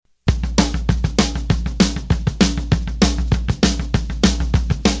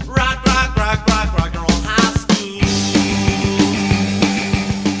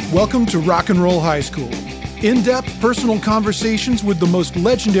Welcome to Rock and Roll High School. In-depth personal conversations with the most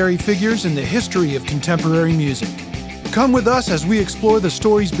legendary figures in the history of contemporary music. Come with us as we explore the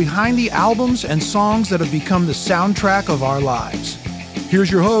stories behind the albums and songs that have become the soundtrack of our lives. Here's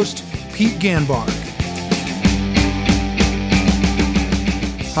your host, Pete Ganbarg.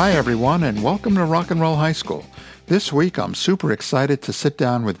 Hi, everyone, and welcome to Rock and Roll High School. This week, I'm super excited to sit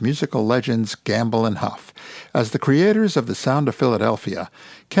down with musical legends Gamble and Huff. As the creators of The Sound of Philadelphia,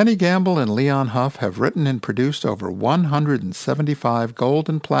 Kenny Gamble and Leon Huff have written and produced over 175 gold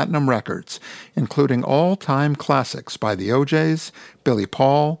and platinum records, including all-time classics by the O'Jays, Billy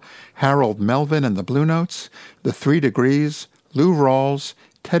Paul, Harold Melvin and the Blue Notes, The 3 Degrees, Lou Rawls,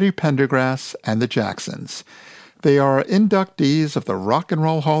 Teddy Pendergrass, and the Jacksons. They are inductees of the Rock and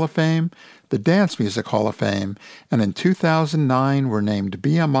Roll Hall of Fame, the Dance Music Hall of Fame, and in 2009 were named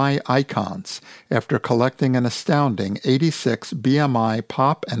BMI Icons after collecting an astounding 86 BMI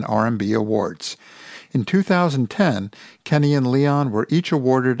Pop and R&B awards. In 2010, Kenny and Leon were each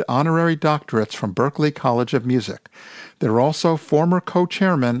awarded honorary doctorates from Berklee College of Music. They're also former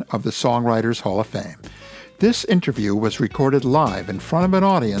co-chairmen of the Songwriters Hall of Fame. This interview was recorded live in front of an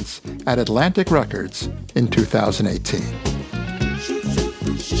audience at Atlantic Records in 2018.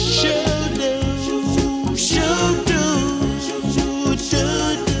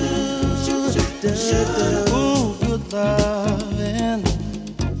 Ooh, good lovin'.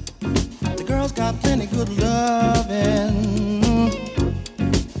 The girls got plenty good lovin'.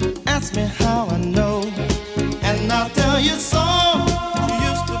 Ask me how I know, and I'll tell you so. She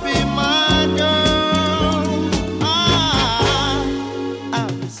used to be my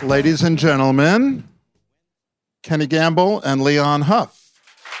girl. Ladies and gentlemen, Kenny Gamble and Leon Huff.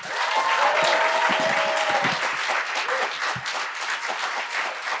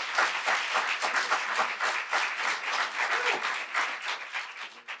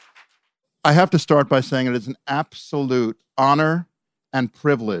 I have to start by saying it is an absolute honor and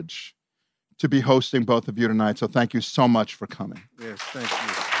privilege to be hosting both of you tonight, so thank you so much for coming. Yes, thank you.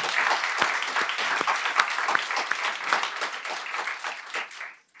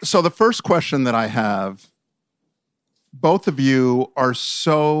 So the first question that I have, both of you are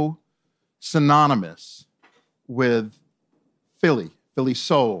so synonymous with Philly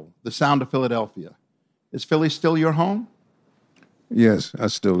soul, the sound of Philadelphia. Is Philly still your home? Yes, I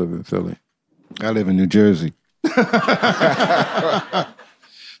still live in Philly. I live in New Jersey.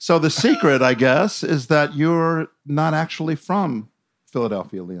 So the secret, I guess, is that you're not actually from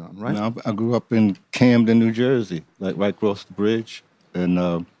Philadelphia, Leon, right? No, I grew up in Camden, New Jersey, like right across the bridge, and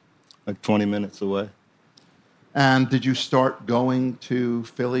like 20 minutes away. And did you start going to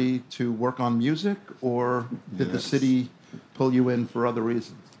Philly to work on music, or did the city pull you in for other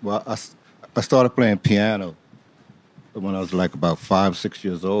reasons? Well, I started playing piano when I was like about 5, 6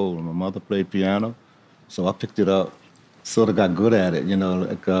 years old, and my mother played piano, so I picked it up, sort of got good at it,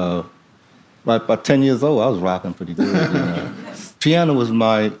 like by 10 years old, I was rocking pretty good. Piano was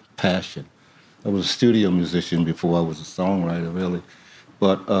my passion. I was a studio musician before I was a songwriter, really.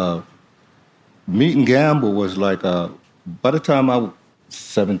 But meeting Gamble was like, by the time I was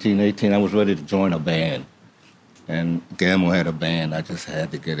 17, 18, I was ready to join a band. And Gamble had a band, I just had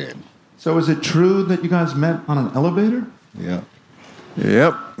to get in. So is it true that you guys met on an elevator? Yeah.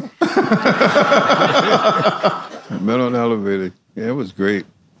 Yep. Met on the elevator. Yeah, it was great.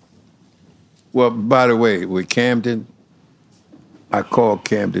 Well, by the way, with Camden, I call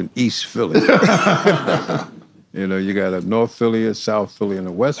Camden East Philly. You got a North Philly, a South Philly, and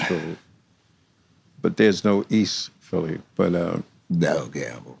a West Philly. But there's no East Philly. But no,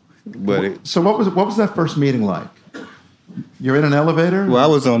 Gamble. So what was that first meeting like? You're in an elevator? Well, I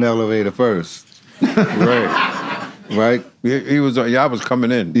was on the elevator first. Right? He was. I was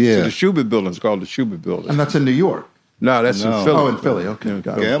coming in. Yeah. To the Schubert Building. It's called the Schubert Building. And that's in New York? No, that's in Philly. Oh, in Philly. Okay,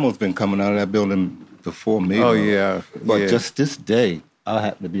 got it. Gamble's been coming out of that building before me. Oh, yeah. But just this day, I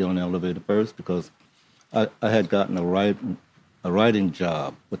happened to be on the elevator first because I had gotten a writing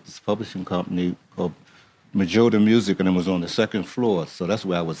job with this publishing company called Majota Music, and it was on the second floor, so that's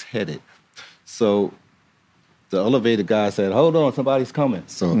where I was headed. So the elevator guy said, "Hold on, somebody's coming."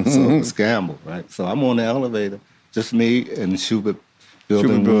 So it's Gamble, right? So I'm on the elevator, just me and Schubert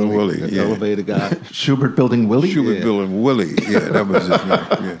Building Willie, the elevator guy. Schubert Building Willie? Schubert Building Willie, yeah, that was his name.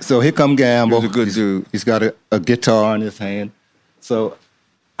 Yeah. So here come Gamble. He was a good dude. He's got a guitar in his hand. So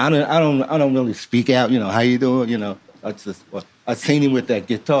I don't really speak out. How you doing? I seen him with that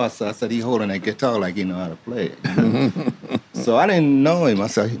guitar, so I said he holding that guitar like he know how to play it. So I didn't know him. I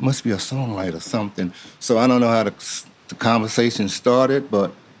said he must be a songwriter or something. So I don't know how the conversation started,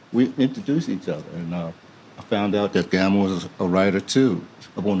 but we introduced each other, and I found out that Gamble was a writer too,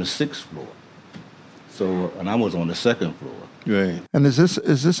 up on the 6th floor. So, and I was on the 2nd floor. Right. And is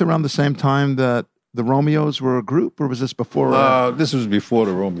this around the same time that the Romeos were a group, or was this before? This was before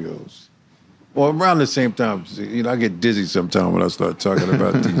the Romeos. Well, around the same time. You know, I get dizzy sometimes when I start talking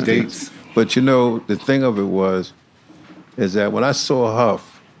about these dates. But you know, the thing of it is that when I saw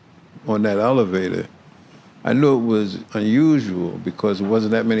Huff on that elevator, I knew it was unusual because there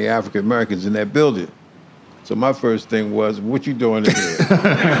wasn't that many African Americans in that building. So my first thing was, what you doing in here?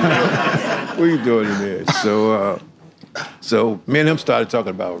 What are you doing in here? So me and him started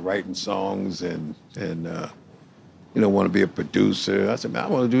talking about writing songs and want to be a producer. I said, man, I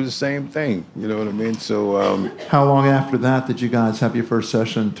want to do the same thing. You know what I mean? So how long after that did you guys have your first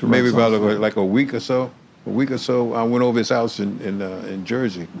session to write maybe about songs? like a week or so. I went over his house in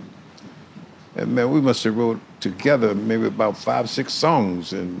Jersey. And man, we must have wrote together maybe about 5, 6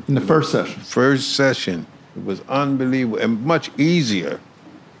 songs. And in the first session? First session. It was unbelievable and much easier,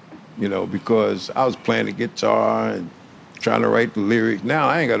 you know, because I was playing the guitar and trying to write the lyrics. Now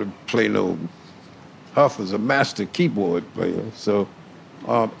I ain't got to play no. Huff is a master keyboard player. So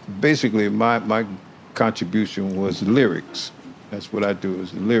basically my contribution was lyrics. That's what I do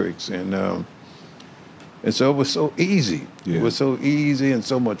is the lyrics. And so it was so easy. Yeah. It was so easy and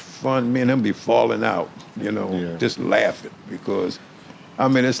so much fun. Me and him be falling out, you know, just laughing because, I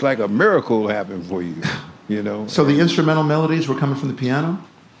mean, it's like a miracle happened for you, you know. So the instrumental melodies were coming from the piano?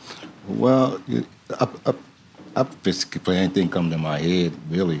 Well, I basically play anything come to my head,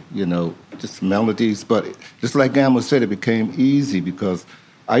 really, you know, just melodies. But just like Gamble said, it became easy because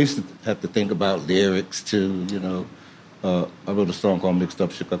I used to have to think about lyrics too, you know. I wrote a song called Mixed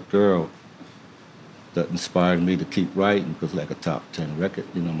Up, Shook Up Girl that inspired me to keep writing because like a top 10 record.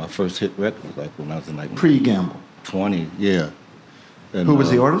 You know, my first hit record was like when I was in like... Pre-Gamble? 20, yeah. And, who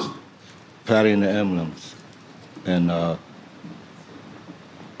was the artist? Patty and the Emblems. And I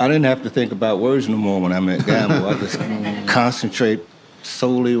didn't have to think about words no more when I met Gamble. I just concentrate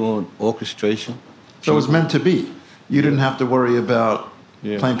solely on orchestration. So it was meant to be. You didn't have to worry about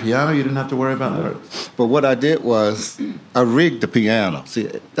playing piano. You didn't have to worry about lyrics. But what I did was I rigged the piano.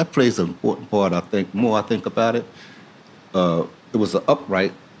 See, that plays an important part, I think. The more I think about it, it was an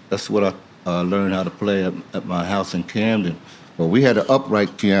upright. That's what I learned how to play at my house in Camden. Well, we had an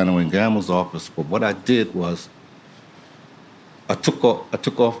upright piano in Gamble's office, but what I did was I took off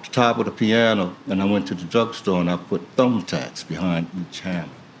the top of the piano and I went to the drugstore and I put thumbtacks behind each hammer.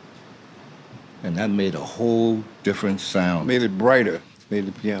 And that made a whole different sound. Made it brighter, made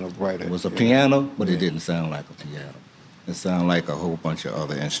the piano brighter. It was a piano, but it didn't sound like a piano. It sounded like a whole bunch of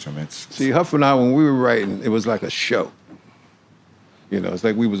other instruments. See, Huff and I, when we were writing, it was like a show. You know, it's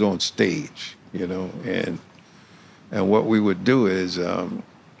like we was on stage, you know, and what we would do is, it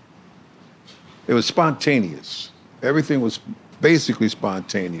was spontaneous. Everything was basically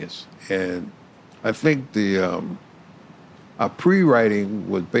spontaneous. And I think our pre-writing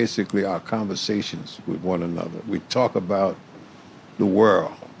was basically our conversations with one another. We talk about the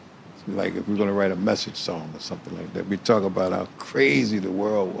world. Like if we're going to write a message song or something like that, we talk about how crazy the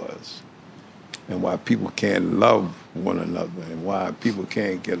world was and why people can't love one another and why people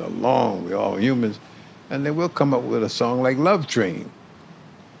can't get along. We're all humans. And then we'll come up with a song like Love Train.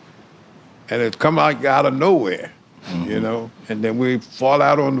 And it come out of nowhere. You know, and then we fall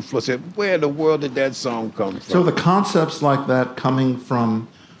out on the floor. Said, where in the world did that song come from? So the concepts like that coming from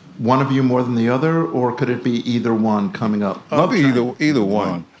one of you more than the other, or could it be either one coming up? Either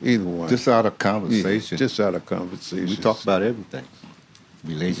one. Just out of conversation. Just out of conversation. We talk about everything: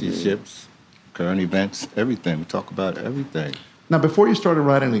 relationships, current events, everything. We talk about everything. Now, before you started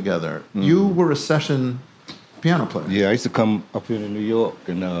writing together, you were a session piano player. Yeah, I used to come up here to New York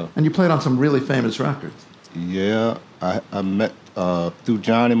and you played on some really famous records. Yeah, I met, through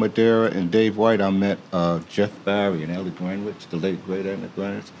Johnny Madeira and Dave White, I met Jeff Barry and Ellie Greenwich, the late great Ellie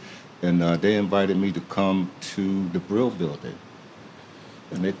Greenwich, and they invited me to come to the Brill Building.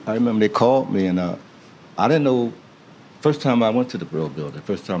 And I remember they called me, and I didn't know, first time I went to the Brill Building,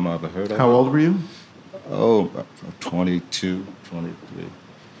 first time I ever heard of it. How old were you? Oh, 22, 23.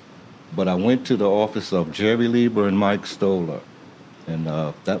 But I went to the office of Jerry Lieber and Mike Stoller, and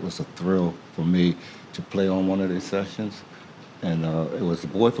that was a thrill for me to play on one of their sessions. And it was the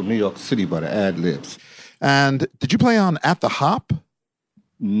boy from New York City by the Ad-Libs. And did you play on At the Hop?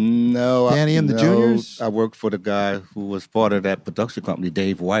 No. Danny and the Juniors? I worked for the guy who was part of that production company,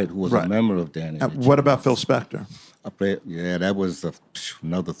 Dave White, who was a member of Danny. What about Phil Spector? I played, that was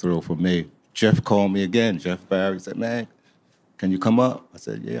another thrill for me. Jeff called me again. Jeff Barry said, man, can you come up? I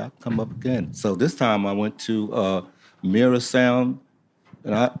said, yeah, I'll come up again. So this time I went to Mirror Sound,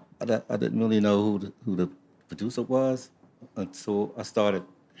 and I didn't really know who the producer was until I started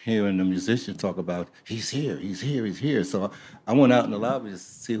hearing the musician talk about, he's here, he's here, he's here. So I went out in the lobby to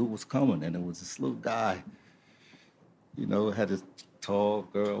see who was coming, and it was this little guy, had this tall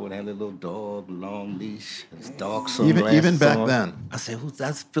girl and had a little dog, long leash, his dog sunglasses Even back on. then. I said,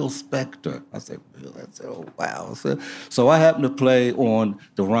 that's Phil Spector. I said, oh, wow. So I happened to play on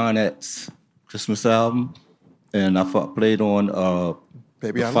the Ronettes Christmas album, and I played on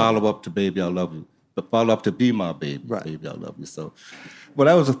Baby, the follow-up to Baby, I Love You. The follow-up to Be My Baby, right. Baby, I Love You. So, well,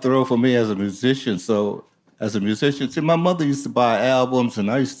 that was a thrill for me as a musician. So as a musician, see, my mother used to buy albums, and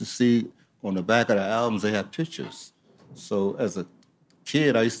I used to see on the back of the albums, they had pictures. So as a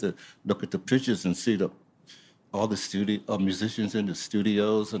kid, I used to look at the pictures and see all the musicians in the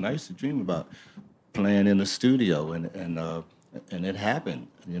studios, and I used to dream about playing in the studio, and it happened.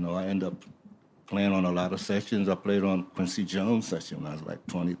 I ended up playing on a lot of sessions. I played on Quincy Jones' session when I was like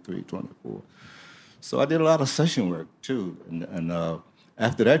 23, 24. So I did a lot of session work too, and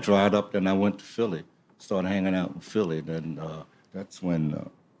after that dried up, then I went to Philly, started hanging out in Philly. Then that's when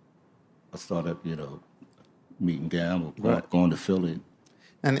I started, meeting Gamble, going to Philly.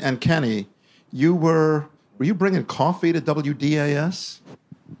 And Kenny, were you bringing coffee to WDAS?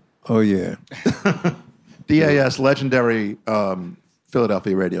 Oh, yeah. DAS, legendary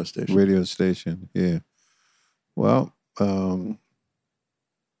Philadelphia radio station. Radio station, yeah. Well,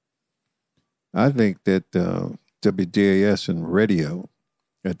 I think that WDAS and radio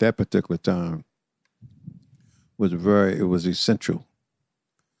at that particular time was essential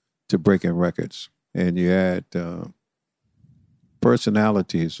to breaking records. And you had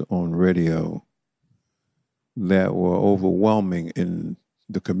personalities on radio that were overwhelming in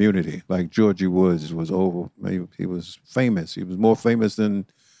the community. Like Georgie Woods he was famous. He was more famous than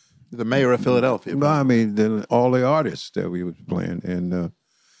the mayor of Philadelphia. Than all the artists that we was playing.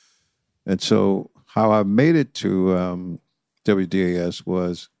 And so how I made it to WDAS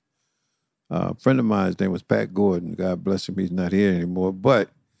was a friend of mine, his name was Pat Gordon. God bless him, he's not here anymore. But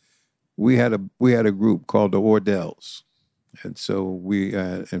we had a group called the Ordells. And so we,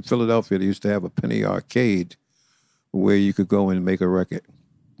 in Philadelphia, they used to have a penny arcade where you could go and make a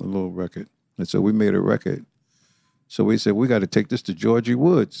little record. And so we made a record. So we said, we got to take this to Georgie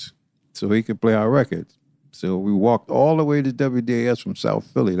Woods so he can play our record. So we walked all the way to WDAS from South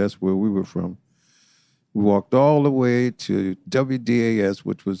Philly. That's where we were from. We walked all the way to WDAS,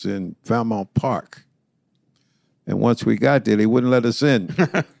 which was in Fairmount Park. And once we got there, they wouldn't let us in.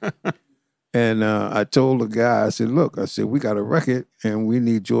 And I told the guy, I said, we got a record, and we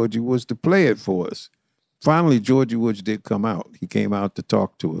need Georgie Woods to play it for us. Finally, Georgie Woods did come out. He came out to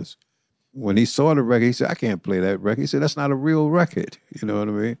talk to us. When he saw the record, he said, I can't play that record. He said, that's not a real record. You know what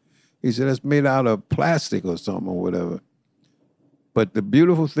I mean? He said, that's made out of plastic or something or whatever. But the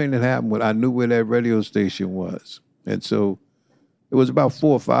beautiful thing that happened was I knew where that radio station was. And so it was about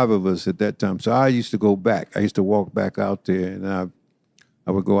 4 or 5 of us at that time. So I used to go back. I used to walk back out there, and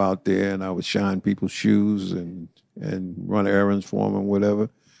I would go out there and I would shine people's shoes and run errands for them and whatever.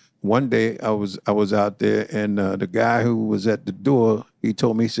 One day I was out there, and the guy who was at the door, he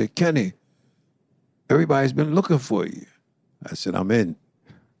told me, he said, Kenny, everybody's been looking for you. I said, I'm in.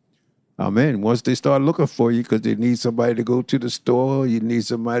 Once they start looking for you, because they need somebody to go to the store, you need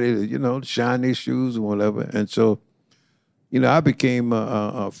somebody to, shine their shoes or whatever. And so, I became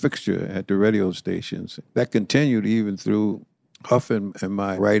a fixture at the radio stations. That continued even through Huff and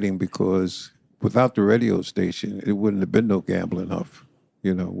my writing, because without the radio station, it wouldn't have been no Gambling Huff,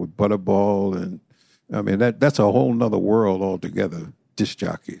 with Butterball. And that's a whole nother world altogether, disc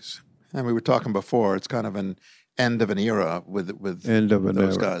jockeys. And we were talking before, it's kind of an end of an era with end of an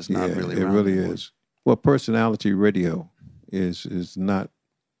those era. guys not really it around really anymore. is. Well, personality radio is not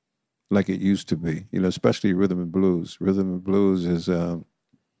like it used to be, especially rhythm and blues. Rhythm and blues is, I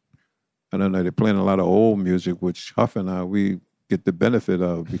don't know, they're playing a lot of old music, which Huff and I, we get the benefit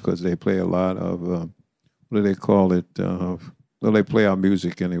of because they play a lot of, what do they call it? They play our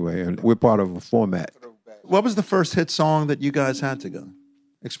music anyway, and we're part of a format. What was the first hit song that you guys had together?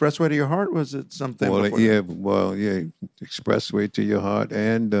 Expressway to Your Heart? Was it something before that? Expressway to Your Heart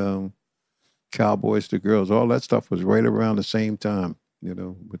and Cowboys to Girls. All that stuff was right around the same time,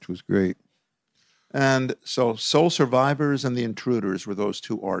 which was great. And so Soul Survivors and The Intruders were those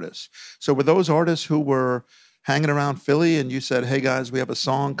 2 artists. So were those artists who were hanging around Philly and you said, hey guys, we have a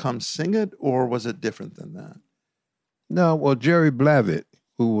song, come sing it? Or was it different than that? No, well, Jerry Blavitt,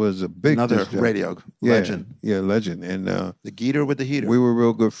 who was a big another radio legend. Yeah, legend. And the Geeter with the Heater. We were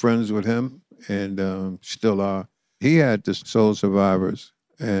real good friends with him and still are. He had the Soul Survivors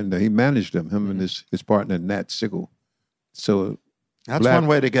and he managed them, him and his partner, Nat Sigel. So that's one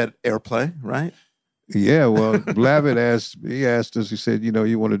way to get airplay, right? Yeah, well, Blavitt asked us, he said,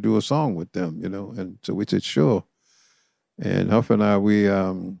 you want to do a song with them, and so we said, sure. And Huff and I, we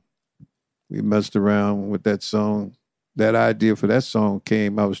messed around with that song. That idea for that song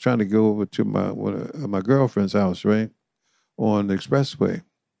came, I was trying to go over to my girlfriend's house, right, on the expressway,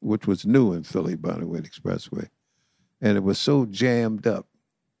 which was new in Philly, by the way, the expressway. And it was so jammed up.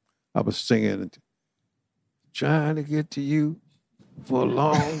 I was singing, trying to get to you for a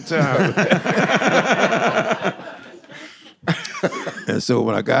long time. And so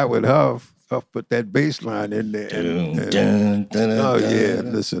when I got with Huff put that bass line in there. Oh, yeah,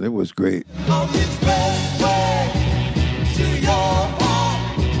 listen, it was great. On the expressway to your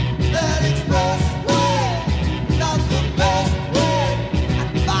home, that expressway, not the best way. At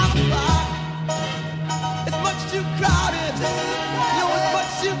 5 o'clock, it's much too crowded. It's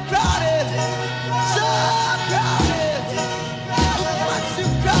much too crowded. So crowded. It's much too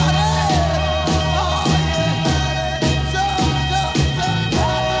crowded. Oh, yeah. So crowded.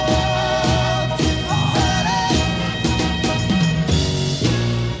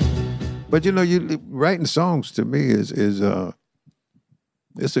 But writing songs to me is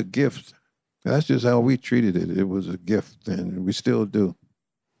it's a gift. That's just how we treated it. It was a gift, and we still do.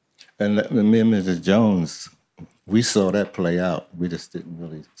 And me and Mrs. Jones, we saw that play out. We just didn't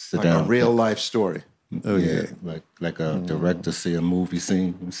really sit down. A real life story. Oh yeah, like a director see a movie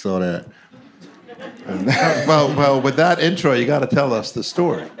scene. We saw that. Well, with that intro, you got to tell us the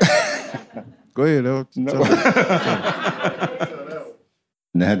story. Go ahead.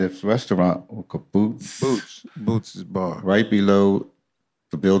 And they had this restaurant called Boots' bar. right below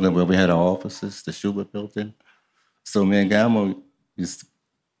the building where we had our offices, the Schubert building. So me and Gamble used to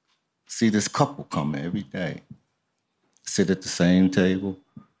see this couple come every day, sit at the same table,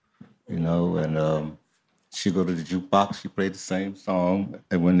 and she go to the jukebox, she play the same song,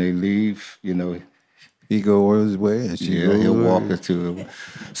 and when they leave, He go his way, and she goes he'll her walk way. her to him.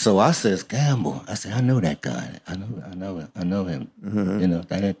 So I says, Gamble, I said, I know that guy. I know him.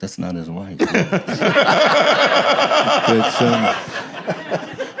 That's not his wife. That's some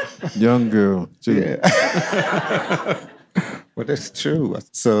young girl too. Yeah. But that's true.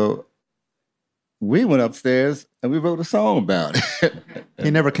 So we went upstairs and we wrote a song about it.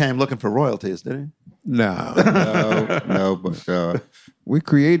 He never came looking for royalties, did he? No, but we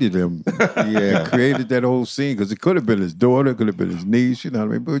created him. yeah. Created that whole scene because it could have been his daughter, it could have been his niece. You know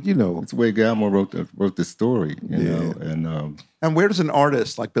what I mean? But It's the way Gamble wrote the story, you know. And where does an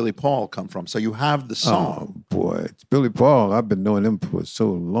artist like Billy Paul come from? So you have the song. oh boy, it's Billy Paul. I've been knowing him for so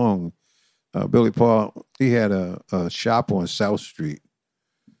long. Billy Paul, he had a shop on South Street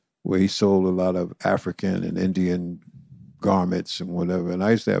where he sold a lot of African and Indian garments and whatever. And I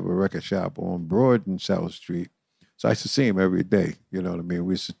used to have a record shop on Broad and South Street. So I used to see him every day, you know what I mean?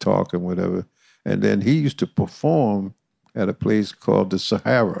 We used to talk and whatever. And then he used to perform at a place called the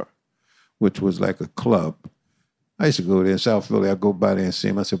Sahara, which was like a club. I used to go there in South Philly. I'd go by there and see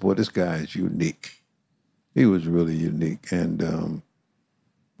him. I said, boy, this guy is unique. He was really unique. And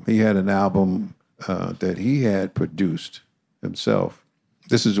he had an album that he had produced himself.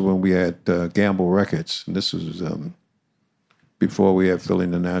 This is when we had Gamble Records. And this was before we had Philly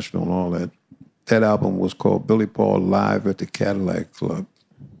International and all that. That album was called Billy Paul Live at the Cadillac Club.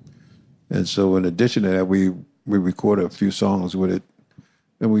 And so in addition to that, we recorded a few songs with it,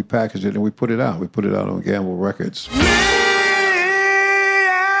 and we packaged it and we put it out. We put it out on Gamble Records.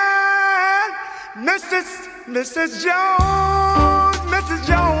 Mrs. Jones, Mrs.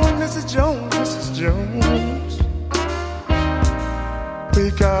 Jones, Mrs. Jones, Mrs. Jones.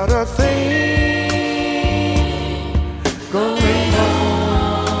 We got a thing going on.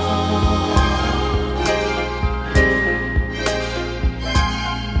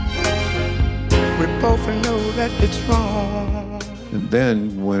 We both know that it's wrong. And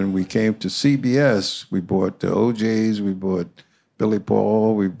then when we came to CBS, we bought the OJs, we bought Billy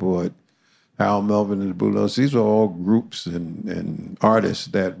Paul, we bought Hal Melvin and the Blue Notes. These were all groups and artists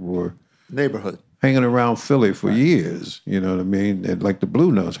that were Neighborhood. hanging around Philly for years. You know what I mean? And like the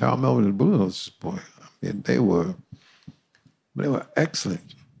Blue Notes, Hal Melvin and the Blue Notes, boy, I mean, they were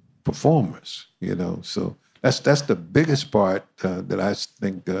excellent performers. You know, so that's the biggest part that I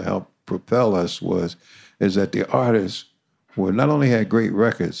think helped propel us is that the artists were not only had great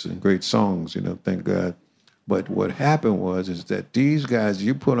records and great songs, you know, thank God. But what happened is that these guys,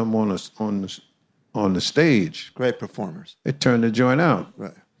 you put them on the stage, Great performers. it turned the joint out.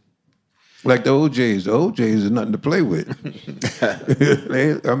 Right. Like the OJs. The OJs is nothing to play with.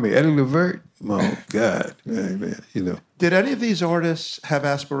 Eddie Levert, oh God, man, you know. Did any of these artists have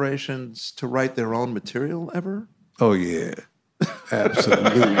aspirations to write their own material ever? Oh yeah,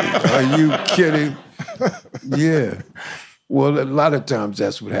 Absolutely. Are you kidding? Yeah. Well, a lot of times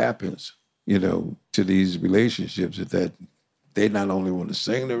that's what happens, to these relationships is that they not only want to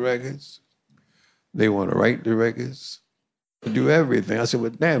sing the records, they want to write the records, do everything. I said,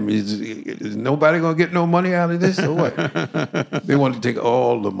 well, damn, is nobody going to get no money out of this or what? They want to take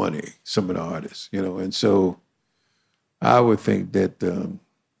all the money, some of the artists, and so I would think that,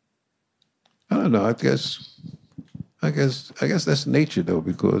 I don't know, I guess that's nature though,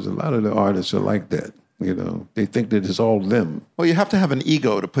 because a lot of the artists are like that. They think that it's all them. Well, you have to have an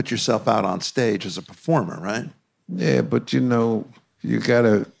ego to put yourself out on stage as a performer, right? Yeah, but you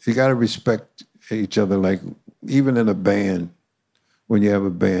gotta respect each other. Like even in a band, when you have a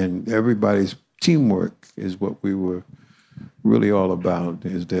band, everybody's teamwork is what we were really all about.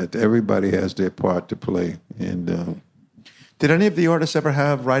 Is that everybody has their part to play. And did any of the artists ever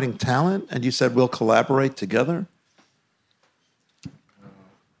have writing talent? And you said we'll collaborate together.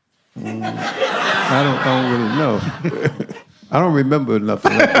 I don't really know. I don't remember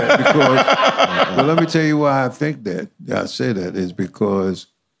nothing like that because, but let me tell you why I think that. I say that is because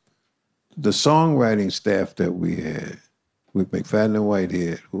the songwriting staff that we had with McFadden and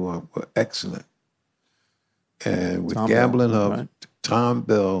Whitehead, who were excellent, and with Gamble and Huff, right? Tom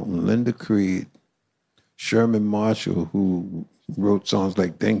Bell, Linda Creed, Sherman Marshall, who wrote songs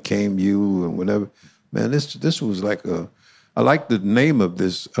like "Then Came You" and whatever. Man, this was like I like the name of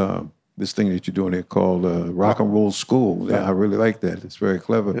this thing that you're doing here called Rock and Roll School. Yeah, I really like that. It's very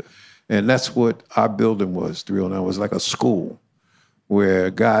clever. Yeah. And that's what our building was, 309. It was like a school where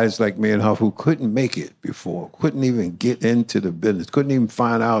guys like me and Huff who couldn't make it before, couldn't even get into the business, couldn't even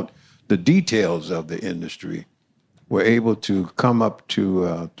find out the details of the industry, were able to come up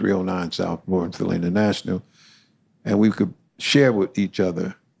to 309 South Lawrenceville International, and we could share with each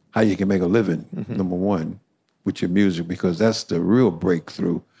other how you can make a living, number one, with your music, because that's the real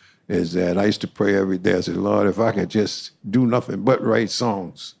breakthrough, is that I used to pray every day. I said, Lord, if I could just do nothing but write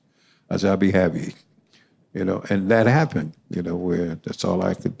songs, I said, I'll be happy. And that happened, where that's all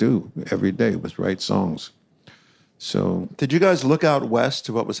I could do every day was write songs. So, did you guys look out west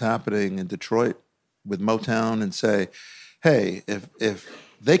to what was happening in Detroit with Motown and say, hey, if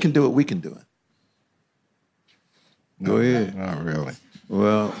they can do it, we can do it? Go ahead. Not really.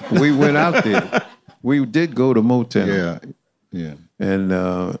 Well, we went out there. We did go to Motown. Yeah. And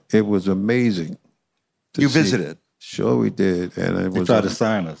it was amazing. You visited? Sure we did. And they tried to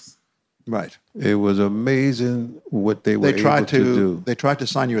sign us. Right. It was amazing what they were able to do. They tried to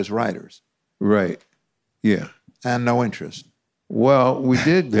sign you as writers. Right. Yeah. And no interest. Well, we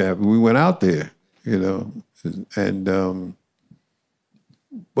went out there, and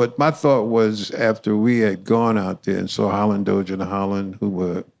but my thought was after we had gone out there and saw Holland Dozier and Holland, who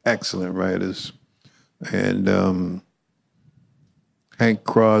were excellent writers, and Hank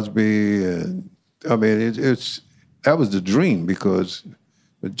Crosby, and I mean, it's that was the dream, because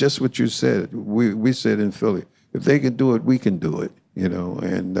just what you said, we said in Philly, if they can do it, we can do it,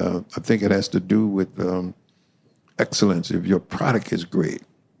 and I think it has to do with excellence. If your product is great,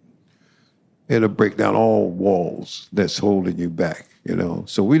 it'll break down all walls that's holding you back,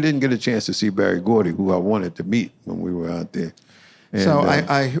 So we didn't get a chance to see Barry Gordy, who I wanted to meet when we were out there. And, so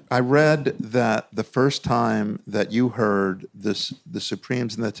I read that the first time that you heard the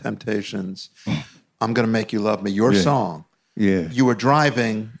Supremes and the Temptations, I'm Gonna Make You Love Me, your song, you were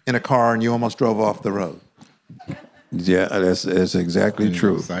driving in a car and you almost drove off the road. Yeah, that's exactly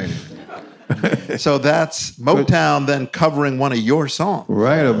true. Excited. So that's Motown then covering one of your songs.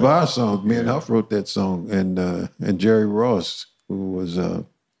 Right, of our songs. Me and Huff wrote that song, and Jerry Ross, who was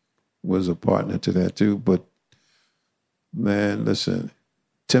a partner to that too. But man, listen,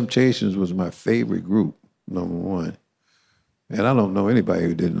 Temptations was my favorite group, number one. And I don't know anybody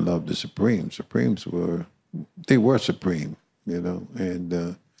who didn't love the Supremes. Supremes were supreme, and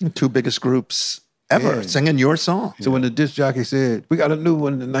the two biggest groups ever singing your song. So when the disc jockey said, we got a new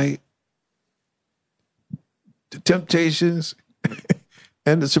one tonight, the Temptations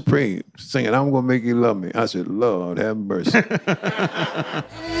and the Supremes singing, I'm Gonna Make You Love Me. I said, Lord, have mercy. Every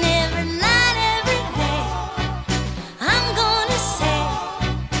night, every day, I'm gonna say,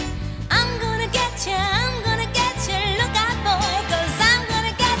 I'm gonna get you, look out boy, 'cause I'm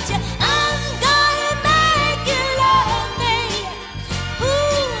gonna get you, I'm gonna make you love me.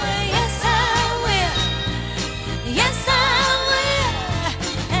 Ooh, yes I will,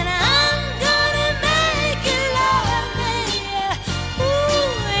 and I'm gonna make you love me.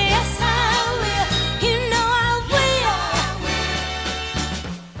 Ooh, yes I will, you know I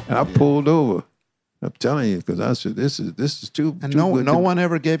will. And I pulled over. I'm telling you, because I said, this is too And too no good no to- one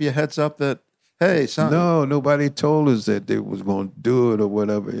ever gave you a heads up that, hey, son. No, nobody told us that they was going to do it or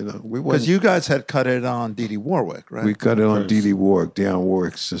whatever. We Because wasn't. you guys had cut it on Dee Dee Warwick, right? We cut it on First. Dee Dee Warwick, Dionne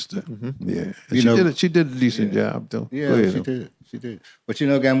Warwick's sister. Yeah, and she did a decent job though. Go Yeah, ahead. she did. But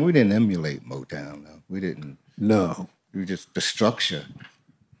again, we didn't emulate Motown. No. We didn't. No, We just the structure,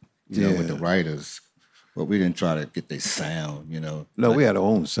 with the writers, but we didn't try to get their sound. no, we had our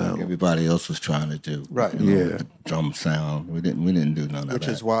own like sound. everybody else was trying to do. Right. Yeah. The drum sound. We didn't do none of Which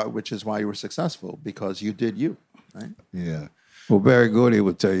that. is why you were successful, because you did you, right? Yeah. Well, Barry Gordy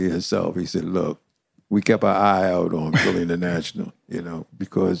would tell you himself. He said, "Look, we kept our eye out on Philly International,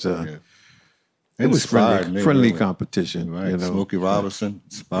 because it was inspired friendly, me, friendly really. competition. Right. Smokey Robinson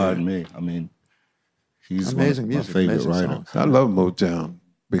inspired me. I mean, he's Amazing one of music, my favorite amazing writer. songs. I love Motown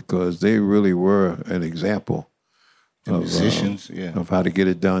because they really were an example The musicians, of how to get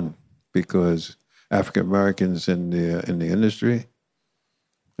it done. Because African Americans in the industry,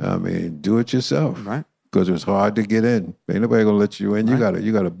 I mean, do it yourself, Right. Because it was hard to get in. Ain't nobody gonna let you in. You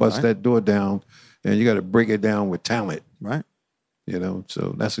gotta bust that door down, and you gotta break it down with talent. Right.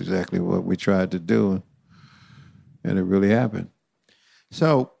 So that's exactly what we tried to do, and it really happened.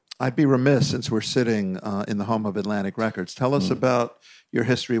 So I'd be remiss, since we're sitting in the home of Atlantic Records. Tell us about your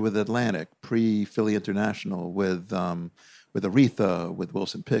history with Atlantic, pre-Philly International, with Aretha, with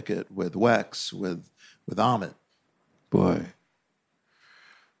Wilson Pickett, with Wex, with Ahmet. Boy.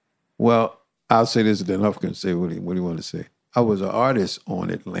 Well, I'll say this, and then Huff can say what he want to say. I was an artist on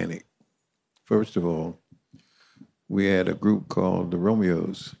Atlantic. First of all, we had a group called the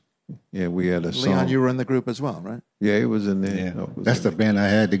Romeos. Yeah, we had a song. Leon, you were in the group as well, right? Yeah, it was in there. Yeah. No, it was That's in the band I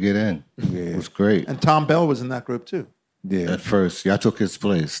had to get in. Yeah. It was great. And Tom Bell was in that group too. there. Yeah. At first, I took his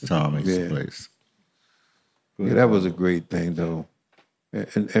place, Tommy's Yeah. place. Yeah, that was a great thing, though.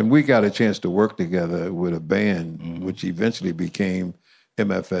 And we got a chance to work together with a band, which eventually became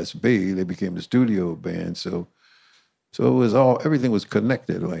MFSB. They became the studio band. So it was everything was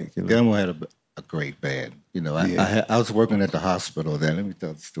connected. Gamble had a great band. I was working at the hospital then. Let me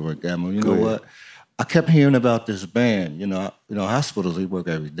tell the story, Gamble. You know what? I kept hearing about this band. Hospitals, we work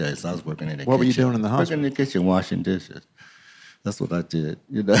every day. So I was working in the kitchen. What were you doing in the hospital? Working in the kitchen, washing dishes. That's what I did.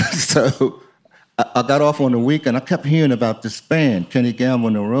 So I got off on the weekend. I kept hearing about this band, Kenny Gamble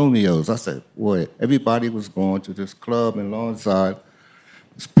and the Romeos. I said, boy, everybody was going to this club in Lawnside.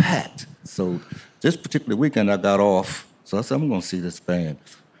 It was packed. So this particular weekend, I got off. So I said, I'm going to see this band.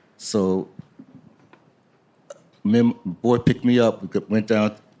 So my boy picked me up. We went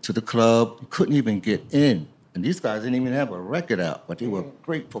down to the club. We couldn't even get in. And these guys didn't even have a record out, but they were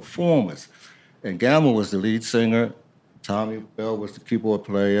great performers. And Gamble was the lead singer. Tommy Bell was the keyboard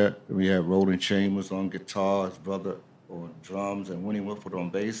player. We had Roland Chambers on guitar, his brother on drums, and Winnie Wilford on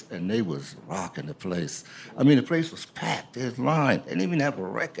bass, and they was rocking the place. I mean, the place was packed. There's line. They didn't even have a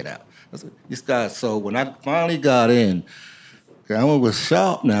record out. These guys, so when I finally got in, Gamble was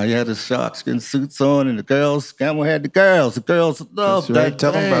sharp now. He had his sharkskin suits on, and Gamble had the girls. The girls loved that.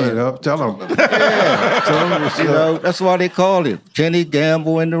 Tell them about it, Huff. Tell them. Yeah. Tell them That's why they called it Kenny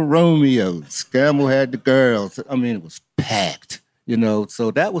Gamble and the Romeos. Gamble had the girls. I mean, it was packed,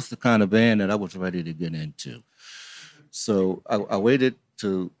 So that was the kind of band that I was ready to get into. So I waited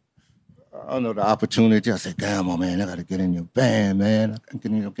to, the opportunity. I said, Gamble, man, I got to get in your band, man. I can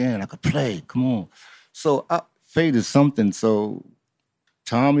get in your band. I could play. Come on. So fate is something. So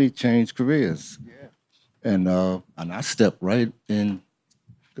Tommy changed careers. Yeah. And I stepped right in.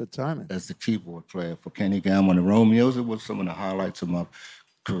 Good timing. As the keyboard player for Kenny Gamble and the Romeos. It was some of the highlights of my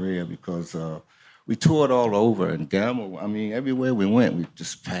career because we toured all over. And Gamble, I mean, everywhere we went, we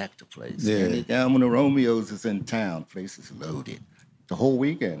just packed the place. Yeah. Kenny Gamble and the Romeos is in town. Place is loaded. The whole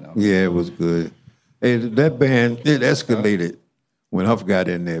weekend. Yeah, it was good. Hey, that band, it escalated when Huff got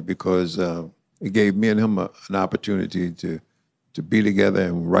in there because it gave me and him an opportunity to be together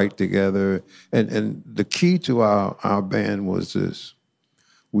and write together. And the key to our band was this.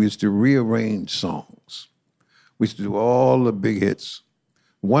 We used to rearrange songs. We used to do all the big hits.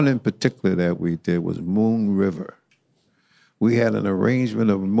 One in particular that we did was Moon River. We had an arrangement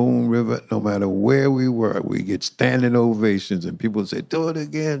of Moon River. No matter where we were, we get standing ovations, and people would say, do it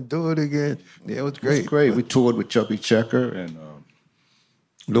again, do it again. Yeah, it was great. It was great. We toured with Chubby Checker and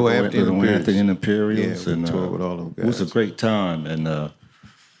Low Anthony and Imperials. Yeah, we and toured with all them guys. It was a great time, and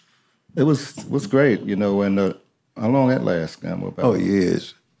it was great, and how long that last, Gamble? About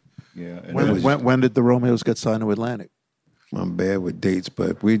years. Yeah. And When did the Romeos get signed to Atlantic? I'm bad with dates,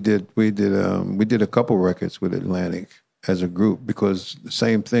 but we did a couple records with Atlantic as a group because the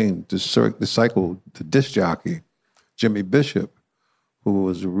same thing, the cycle, the disc jockey, Jimmy Bishop, who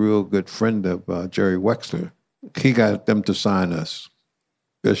was a real good friend of Jerry Wexler, he got them to sign us,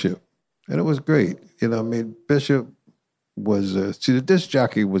 Bishop. And it was great. You know, I mean, Bishop was, see, the disc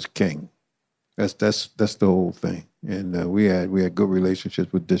jockey was king. That's the whole thing. And we had good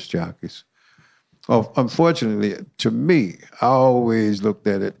relationships with disc jockeys. Well, unfortunately, to me, I always looked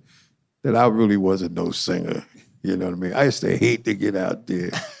at it that I really wasn't no singer. You know what I mean? I used to hate to get out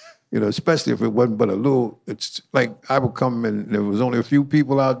there, you know, especially if it wasn't but a little. It's like I would come and there was only a few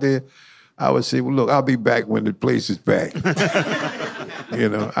people out there. I would say, well, look, I'll be back when the place is back. You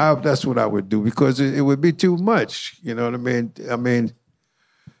know, that's what I would do because it would be too much. You know what I mean? I mean,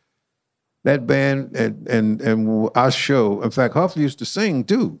 that band and our show, in fact, Huff used to sing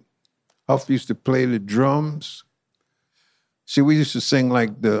too. Huff used to play the drums. See, we used to sing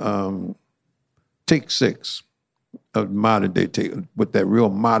like the Take Six of modern day take with that real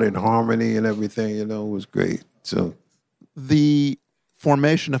modern harmony and everything, you know, it was great. So the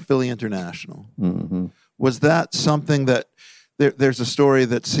formation of Philly International, was that something that there's a story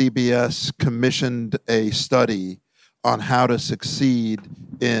that CBS commissioned a study on how to succeed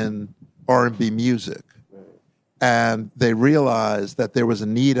in R&B music. And they realized that there was a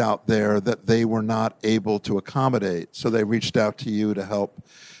need out there that they were not able to accommodate. So they reached out to you to help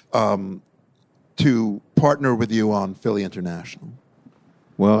to partner with you on Philly International.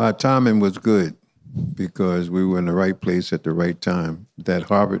 Well, our timing was good because we were in the right place at the right time. That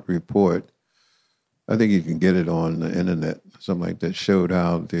Harvard report, I think you can get it on the internet, something like that, showed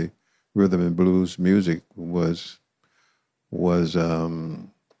how the rhythm and blues music was for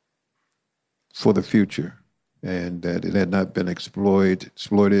the future, and that it had not been exploited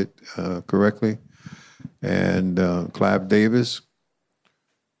correctly. And Clive Davis,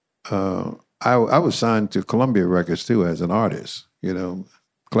 I was signed to Columbia Records too as an artist. You know,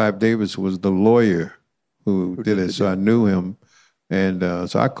 Clive Davis was the lawyer who did it, so I knew him, and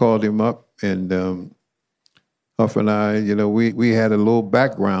so I called him up, and Huff and I, you know, we had a little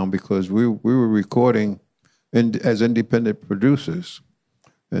background because we were recording as independent producers,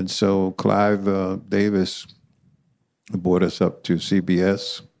 and so Clive Davis brought us up to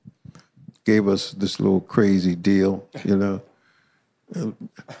CBS, gave us this little crazy deal, you know.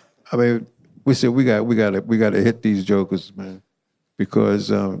 I mean, we said we got to hit these jokers, man, because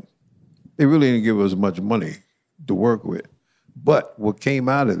they really didn't give us much money to work with. But what came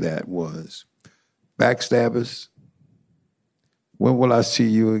out of that was Backstabbers, When Will I See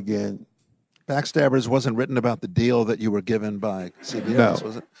You Again? Backstabbers wasn't written about the deal that you were given by CBS,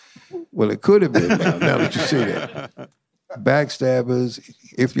 was it? Well, it could have been now that you say that. Backstabbers,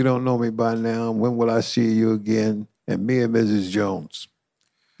 If You Don't Know Me By Now, When Will I See You Again? And Me and Mrs. Jones.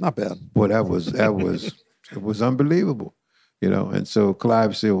 Not bad. Boy, it was unbelievable, you know. And so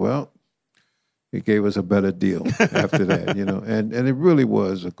Clive said, well, he gave us a better deal after that, you know. And it really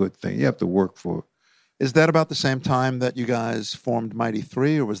was a good thing. You have to work for it. Is that about the same time that you guys formed Mighty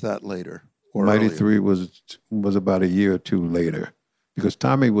Three, or was that later? Or Mighty earlier? Three was about a year or two later because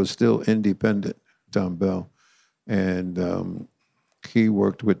Tommy was still independent, Tom Bell. And he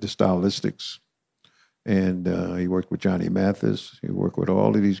worked with the Stylistics. And he worked with Johnny Mathis. He worked with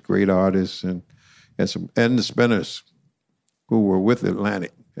all of these great artists and the Spinners who were with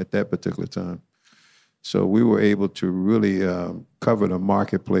Atlantic at that particular time. So we were able to really cover the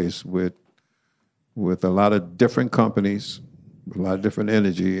marketplace with a lot of different companies, a lot of different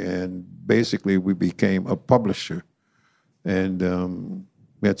energy, and basically we became a publisher. And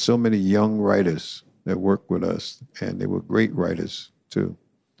we had so many young writers that worked with us, and they were great writers too.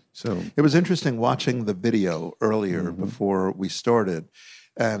 So it was interesting watching the video earlier before we started,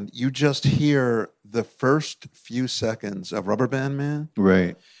 and you just hear the first few seconds of Rubber Band Man.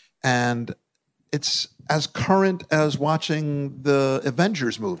 Right. And it's as current as watching the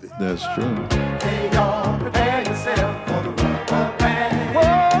Avengers movie. That's true. Hey, y'all, prepare yourself for the rubber band.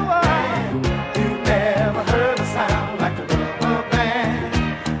 Whoa, you never heard a sound like the rubber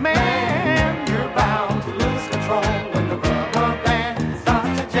band. Man, you're bound to lose control when the rubber band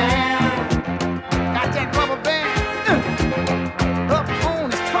starts to jam. Got that rubber band up on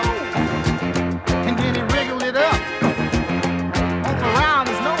his toes, and then he wriggled it up around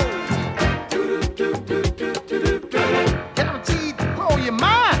his nose. Guaranteed to blow your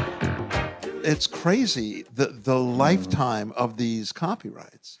mind. It's crazy, the lifetime of these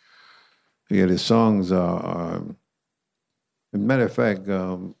copyrights. Yeah, the songs are as a matter of fact,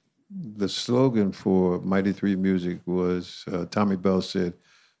 the slogan for Mighty Three Music was, Tommy Bell said,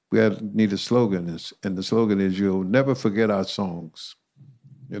 we need a slogan, and the slogan is, you'll never forget our songs.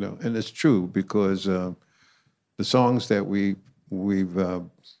 You know, and it's true because the songs that we've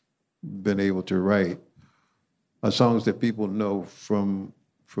been able to write are songs that people know from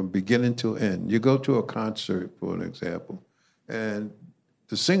beginning to end. You go to a concert, for an example, and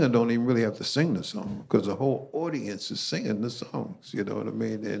the singer don't even really have to sing the song because the whole audience is singing the songs. You know what I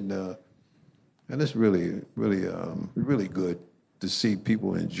mean? And it's really, really, really good to see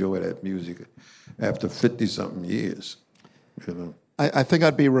people enjoy that music after 50-something years. You know. I think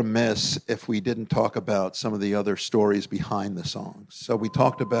I'd be remiss if we didn't talk about some of the other stories behind the songs. So we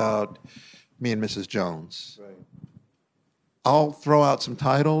talked about Me and Mrs. Jones. Right. I'll throw out some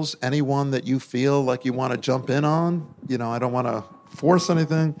titles. Anyone that you feel like you want to jump in on? You know, I don't want to force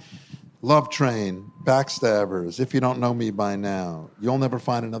anything. Love Train, Backstabbers, If You Don't Know Me By Now, You'll Never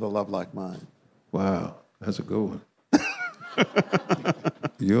Find Another Love Like Mine. Wow, that's a good one.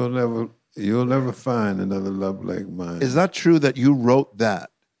 You'll never find another love like mine. Is that true that you wrote that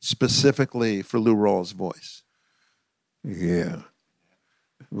specifically for Lou Rawls' voice? Yeah.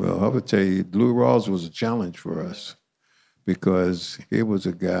 Well, I would tell you, Lou Rawls was a challenge for us because he was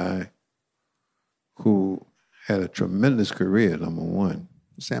a guy who had a tremendous career, number one.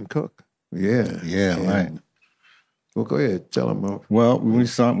 Sam Cooke. Yeah. Yeah, right. Well, go ahead, tell him. Well,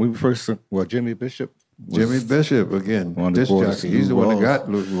 Jimmy Bishop. Jimmy Bishop, again, One of the disc boys, jockey. He's the Lou one that Rawls. got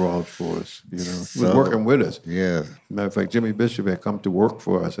Lou Rawls for us. You know, he So- was working with us. Yeah. Matter of fact, Jimmy Bishop had come to work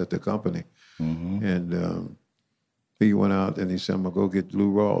for us at the company. Mm-hmm. And he went out and he said, I'm going to go get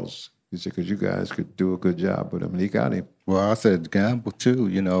Lou Rawls. He said, because you guys could do a good job with him. And he got him. Well, I said gamble too.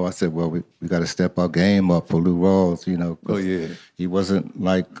 You know, I said, well, we got to step our game up for Lou Rawls. You know, 'cause Oh, yeah. he wasn't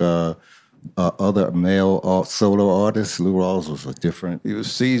like other male solo artists. Lou Rawls was a different. He was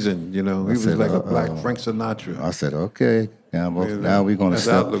seasoned, you know. He was said, like a black Frank Sinatra. I said, okay, gamble. You know, Now we're going to that's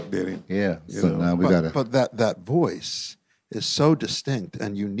step. outlook did him. Yeah. You So know. now we got to. But that voice is so distinct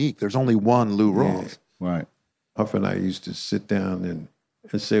and unique. There's only one Lou Rawls. Right. Huff and I used to sit down and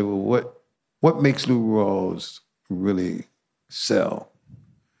say, well, what makes Lou Rawls really sell?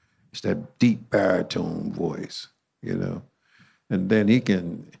 It's that deep baritone voice, you know. And then he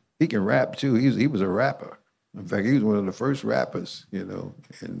can rap too. He was a rapper. In fact, he was one of the first rappers, you know.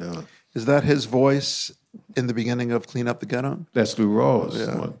 And Is that his voice in the beginning of Clean Up the Ghetto? that's Lou Rawls.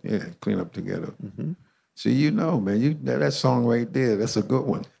 Yeah. One. Yeah, Clean Up Together. Mm-hmm. See, you know, man, that song right there, that's a good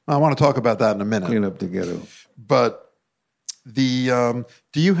one. I want to talk about that in a minute. Clean Up Together. But do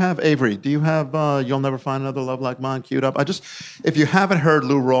you have, Avery, do you have You'll Never Find Another Love Like Mine queued up? If you haven't heard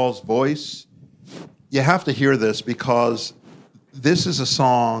Lou Rawls' voice, you have to hear this because this is a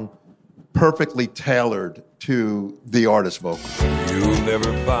song perfectly tailored to the artist's vocal. You'll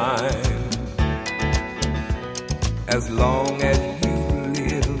never find, as long as you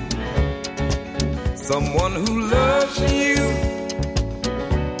live, someone who loves you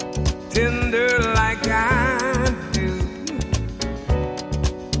tender like I do.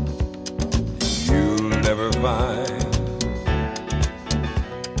 You'll never find,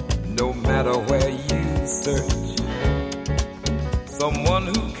 no matter where you search, someone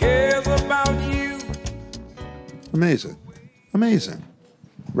who cares about you. Amazing. Amazing.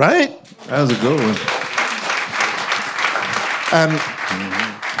 Right? That was a good one. And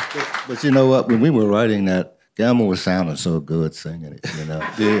But you know what? When we were writing that, Gamble was sounding so good singing it. You know.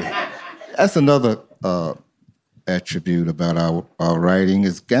 Yeah. That's another attribute about our writing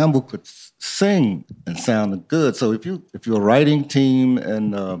is Gamble could sing and sound good. So if you're a writing team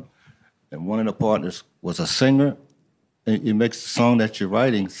and one of the partners was a singer, it makes the song that you're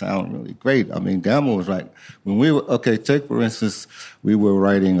writing sound really great. I mean, Gamble was like when we were take for instance, we were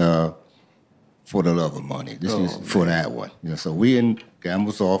writing For the Love of Money. This is for that one. You know, so we in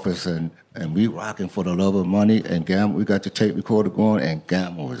Gamble's office and we rocking For the Love of Money, and Gamble, we got the tape recorder going, and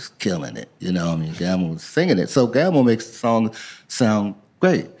Gamble was killing it. You know what I mean? Gamble was singing it. So Gamble makes the song sound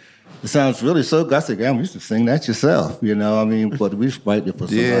great. It sounds really so good. I said, Gamble, you should sing that yourself, you know what I mean? But we write it for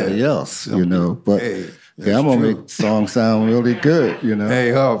somebody else, you know. But Gamble make songs sound really good, you know.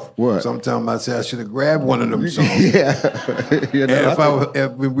 Hey, Huff. What? Sometimes I say I should have grabbed one of them songs. Yeah. You know, And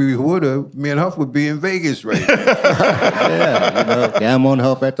if we would have, me and Huff would be in Vegas right now. yeah, you know, Gamble and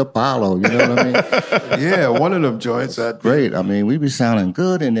Huff at the Apollo, you know what I mean? Yeah, one of them joints. Great. I mean, we be sounding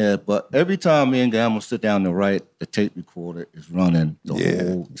good in there, but every time me and Gamble sit down to write, the tape recorder is running the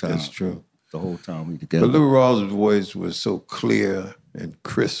whole time. That's true. The whole time we together. But Lou Rawls' voice was so clear and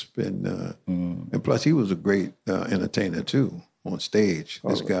crisp, and plus he was a great entertainer too on stage.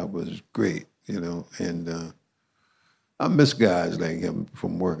 This guy was great, you know, and I miss guys like him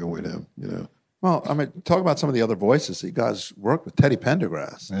from working with him, you know. well, I mean, talk about some of the other voices. You guys worked with Teddy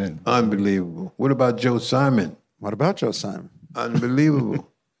Pendergrass. Man. Unbelievable. What about Joe Simon? What about Joe Simon? Unbelievable.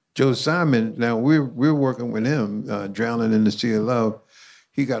 Joe Simon, now we're working with him, Drowning in the Sea of Love.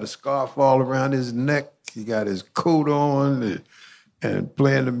 He got a scarf all around his neck. He got his coat on and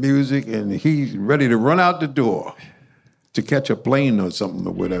playing the music, and he's ready to run out the door. to catch a plane or something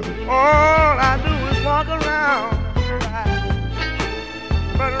or whatever. All I do is walk around and cry.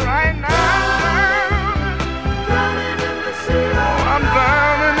 But right now, I'm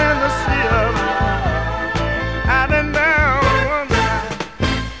drowning in the sea of love. I've been down one time,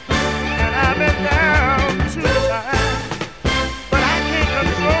 and I've been down 2 times. But I can't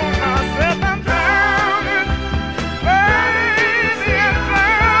control myself. I'm drowning, baby, I'm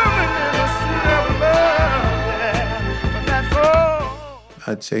drowning in the sea of love. Yeah, but that's all.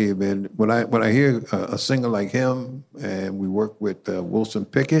 I tell you, man, when I hear a singer like him, and we work with Wilson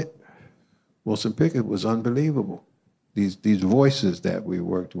Pickett was unbelievable. These voices that we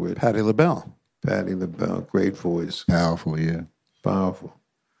worked with. Patti LaBelle, great voice, Powerful, yeah. powerful.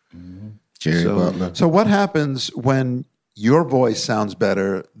 Jerry Butler. So what happens when your voice sounds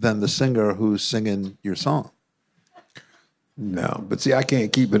better than the singer who's singing your song? No, but see, I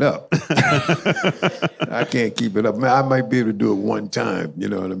can't keep it up. I can't keep it up. Man, I might be able to do it one time, you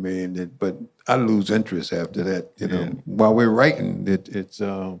know what I mean? But I lose interest after that, you know. While we're writing, it's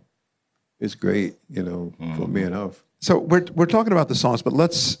great, you know, for me and Huff. So we're talking about the songs, but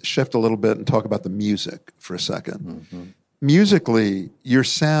let's shift a little bit and talk about the music for a second. Musically, your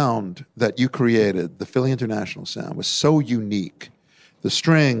sound that you created, the Philly International sound, was so unique. The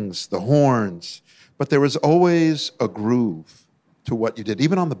strings, the horns, but there was always a groove to what you did,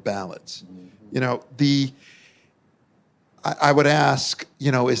 even on the ballads. You know, I would ask,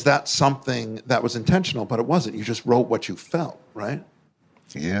 you know, is that something that was intentional? But it wasn't. You just wrote what you felt, right?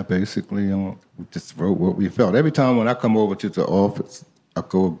 Yeah, basically, we just wrote what we felt. Every time when I come over to the office, I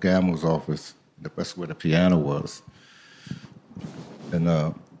go to Gamel's office. That's where the piano was. And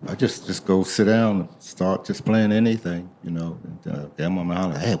I just go sit down and start just playing anything, you know. And Gamel might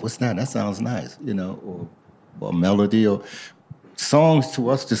holler, hey, what's that? That sounds nice, you know, or a melody. Or songs to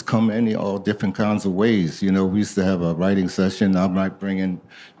us just come in all different kinds of ways. You know, we used to have a writing session. I might bring in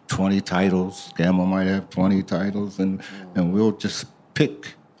 20 titles. Gamel might have 20 titles, and we'll just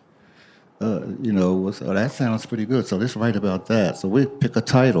pick, you know, so that sounds pretty good. So let's write about that. So we pick a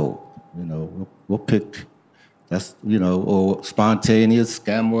title, you know, we'll pick, that's, you know, or spontaneous.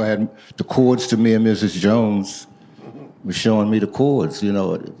 Gamble had the chords to me and Mrs. Jones was showing me the chords, you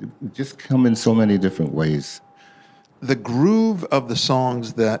know, it just come in so many different ways. The groove of the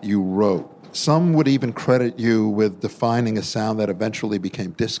songs that you wrote, some would even credit you with defining a sound that eventually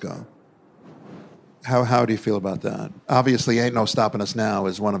became disco. How do you feel about that? Obviously, Ain't No Stopping Us Now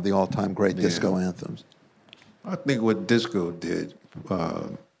is one of the all-time great disco anthems. I think what disco did,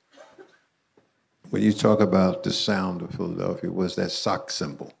 when you talk about the sound of Philadelphia, was that sock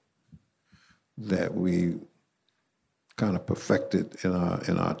symbol that we kind of perfected in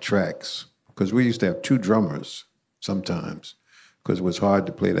our tracks. Because we used to have 2 drummers sometimes, because it was hard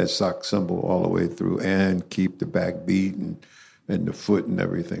to play that sock cymbal all the way through and keep the backbeat and the foot and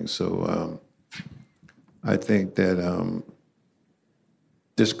everything. So I think that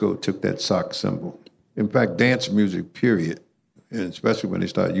disco took that sock cymbal. In fact, dance music, period, and especially when they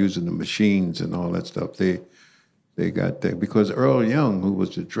started using the machines and all that stuff, they got that. Because Earl Young, who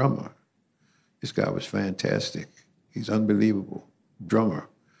was the drummer, this guy was fantastic. He's unbelievable drummer.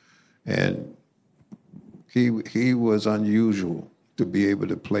 And he was unusual to be able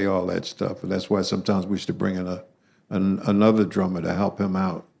to play all that stuff. And that's why sometimes we used to bring in another drummer to help him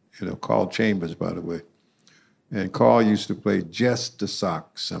out, you know, Carl Chambers, by the way. And Carl used to play just the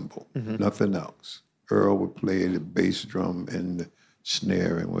sock cymbal, nothing else. Earl would play the bass drum and the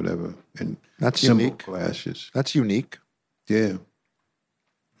snare and whatever. And that's unique. Clashes. That's unique. Yeah.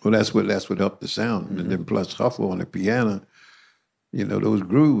 Well, that's what helped the sound. And then plus Huff on the piano, you know, those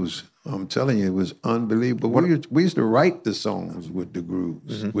grooves, I'm telling you, it was unbelievable. We used to write the songs with the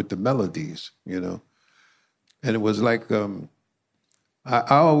grooves, with the melodies, you know. And it was like, I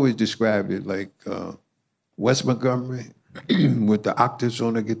always described it like Wes Montgomery with the octaves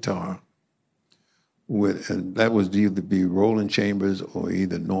on the guitar, and that was either be Roland Chambers or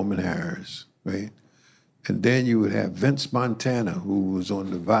either Norman Harris, right? And then you would have Vince Montana, who was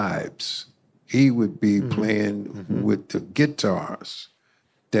on the vibes. He would be playing with the guitars,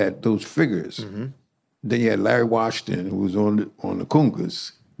 those figures. Then you had Larry Washington, who was on the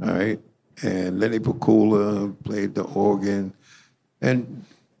congas, all right? And Lenny Pakula played the organ. And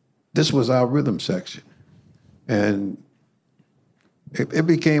this was our rhythm section. And it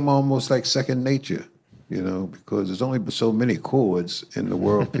became almost like second nature, you know, because there's only so many chords in the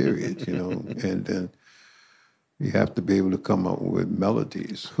world, period, you know, and then you have to be able to come up with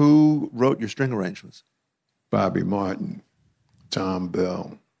melodies. Who wrote your string arrangements? Bobby Martin, Tom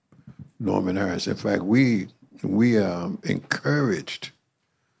Bell, Norman Harris. In fact, we encouraged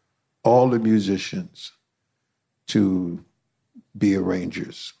all the musicians to be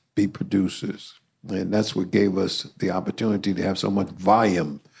arrangers, be producers. And that's what gave us the opportunity to have so much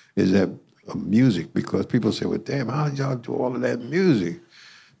volume is that music, because people say, well, damn, how did y'all do all of that music?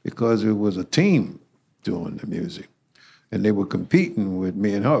 Because it was a team doing the music. And they were competing with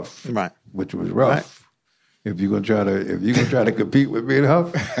me and Huff, Right. which was rough. Right. If you're gonna try to compete with me and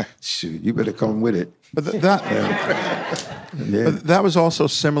Huff, shoot, you better come with it. But but that was also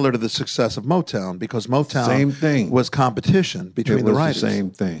similar to the success of Motown, because Motown Same thing. was competition between It the was writers. the same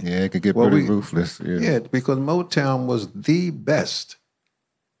thing. Yeah, it could get Well, pretty ruthless. Yeah, because Motown was the best.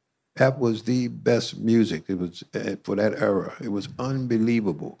 That was the best music. It was for that era. It was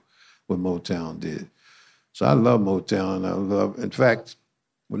unbelievable what Motown did. So I love Motown. In fact,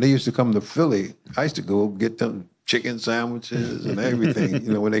 when they used to come to Philly, I used to go get them chicken sandwiches and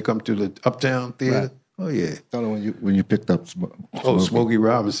everything. When they come to the Uptown Theater. Right. Oh yeah. Tell them when you picked up Smokey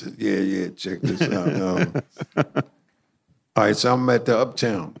Robinson. Yeah. Check this out. All right, so I'm at the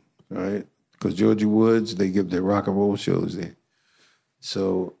Uptown, right? Because Georgia Woods, they give their rock and roll shows there.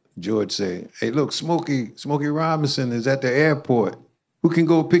 So George say, hey, look, Smokey Robinson is at the airport. Who can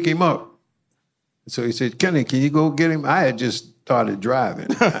go pick him up? So he said, Kenny, can you go get him? I had just started driving.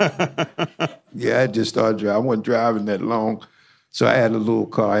 I just started driving. I wasn't driving that long. So I had a little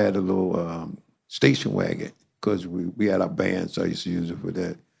car. I had a little station wagon because we had our band, so I used to use it for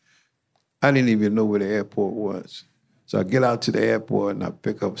that. I didn't even know where the airport was. So I get out to the airport and I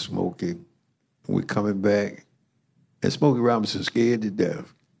pick up Smokey. We're coming back. And Smokey Robinson scared to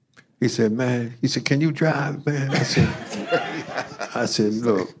death. He said, can you drive, man? I said,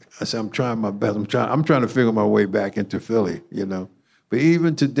 look, I'm trying my best. I'm trying to figure my way back into Philly, But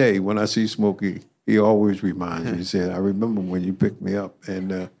even today, when I see Smokey, he always reminds me. He said, I remember when you picked me up.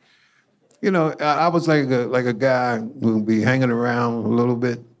 And, I was like a guy who would be hanging around a little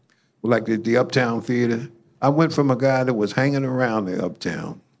bit, like the Uptown Theater. I went from a guy that was hanging around the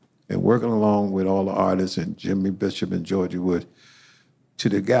Uptown and working along with all the artists and Jimmy Bishop and Georgia Wood to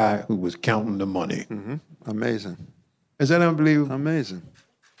the guy who was counting the money. Mm-hmm. Amazing. Is that unbelievable? Amazing.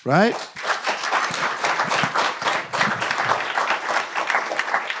 Right?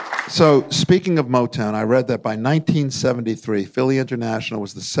 So, speaking of Motown, I read that by 1973, Philly International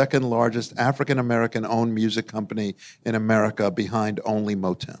was the second largest African-American owned music company in America behind only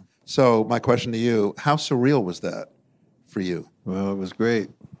Motown. So, my question to you, how surreal was that for you? Well, it was great,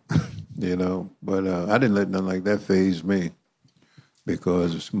 but I didn't let nothing like that faze me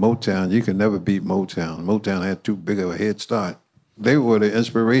because Motown, you can never beat Motown. Motown had too big of a head start. They were the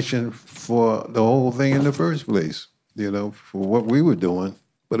inspiration for the whole thing in the first place, for what we were doing.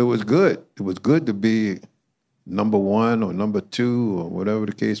 But it was good. It was good to be number one or number two or whatever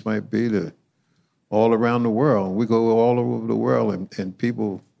the case might be all around the world. We go all over the world and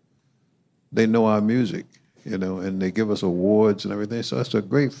people, they know our music, and they give us awards and everything. So it's a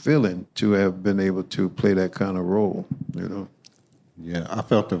great feeling to have been able to play that kind of role, Yeah, I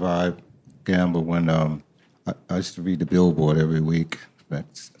felt the vibe, Gamble, when I used to read the Billboard every week. I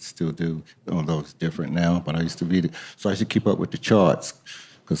still do, although it's different now, but I used to read it. So I used to keep up with the charts.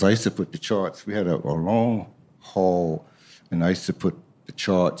 Because I used to put the charts, we had a long hall, and I used to put the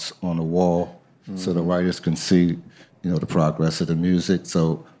charts on the wall so the writers can see, the progress of the music.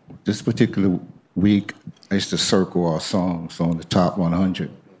 So this particular week, I used to circle our songs on the top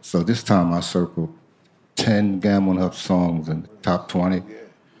 100. So this time I circled 10 Gamble and Huff songs in the top 20.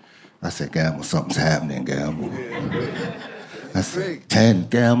 I said, Gamble, something's happening, Gamble. I said, 10,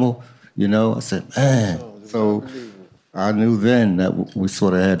 Gamble, I said, man. So I knew then that we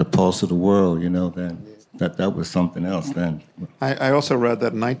sort of had the pulse of the world, then that was something else then. I also read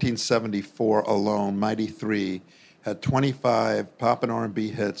that in 1974 alone, Mighty 3 had 25 pop and R&B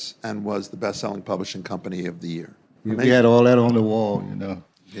hits and was the best-selling publishing company of the year. We had all that on the wall,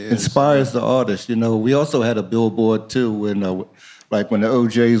 Yes. Inspires the artist, We also had a billboard, too, when when the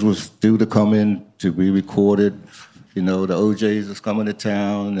OJs was due to come in to be recorded, the OJs was coming to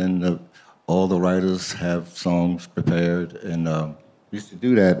town, and all the writers have songs prepared, and we used to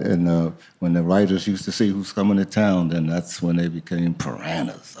do that. And when the writers used to see who's coming to town, then that's when they became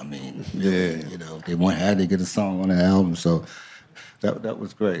piranhas. I mean, they had to get a song on the album, so that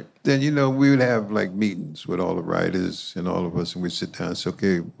was great. Then, we would have meetings with all the writers and all of us, and we'd sit down and say,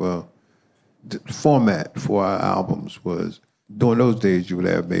 okay, well, the format for our albums was, during those days, you would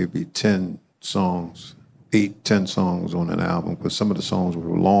have maybe 10 songs, 10 songs on an album, because some of the songs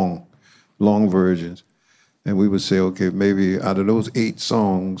were long versions. And we would say, okay, maybe out of those 8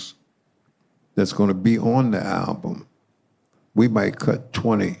 songs that's going to be on the album, we might cut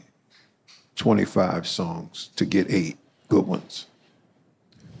 20, 25 songs to get 8 good ones.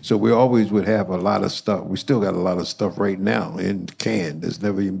 So we always would have a lot of stuff. We still got a lot of stuff right now in the can that's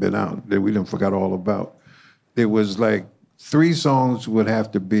never even been out that we done forgot all about. It was like 3 songs would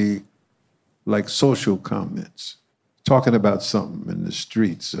have to be like social comments, talking about something in the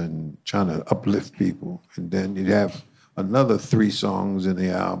streets and trying to uplift people. And then you'd have another 3 songs in the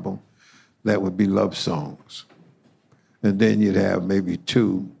album that would be love songs. And then you'd have maybe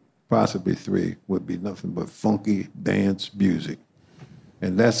 2, possibly 3, would be nothing but funky dance music.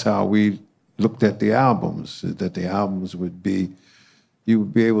 And that's how we looked at the albums, that the albums would be, you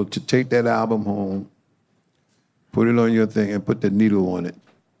would be able to take that album home, put it on your thing, and put the needle on it,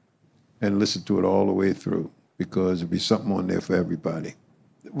 and listen to it all the way through, because there'd be something on there for everybody.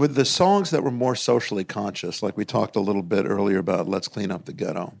 With the songs that were more socially conscious, like we talked a little bit earlier about Let's Clean Up the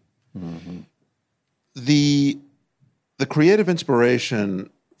Ghetto, the creative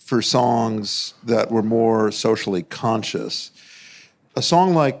inspiration for songs that were more socially conscious, a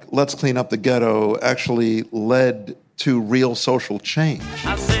song like Let's Clean Up the Ghetto actually led to real social change.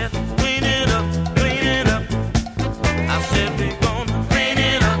 I said, clean it up, clean it up. I said, we're gonna clean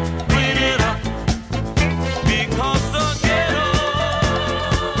it up, because the ghetto,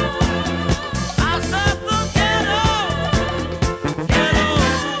 I said the ghetto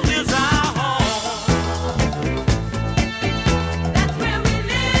is our home. That's where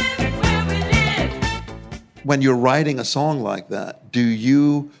we live, When you're writing a song like that, do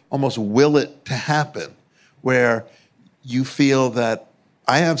you almost will it to happen, where you feel that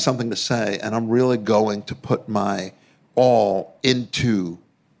I have something to say and I'm really going to put my all into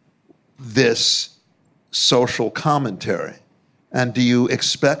this social commentary? And do you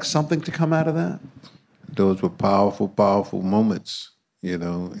expect something to come out of that? Those were powerful, powerful moments, you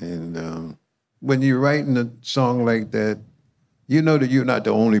know. And when you're writing a song like that, you know that you're not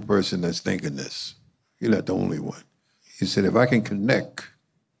the only person that's thinking this. You're not the only one. He said, if I can connect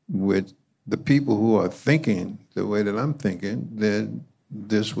with the people who are thinking the way that I'm thinking, then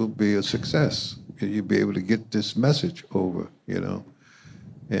this will be a success. You'll be able to get this message over, you know.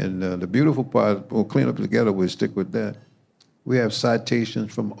 And the beautiful part, we'll clean up together, we'll stick with that. We have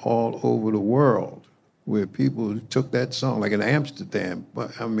citations from all over the world where people took that song, like in Amsterdam.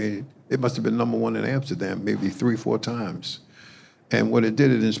 I mean, it must have been #1 in Amsterdam maybe 3, 4 times. And what it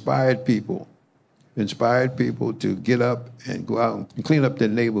did, it inspired people to get up and go out and clean up their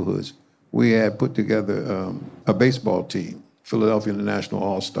neighborhoods. We had put together a baseball team, Philadelphia International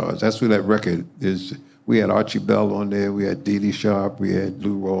All-Stars. That's who that record is. We had Archie Bell on there. We had Dee Dee Sharp. We had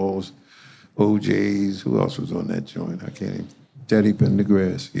Lou Rawls, OJ's. Who else was on that joint? I can't even. Teddy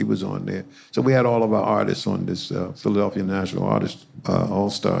Pendergrass, he was on there. So we had all of our artists on this Philadelphia National Artist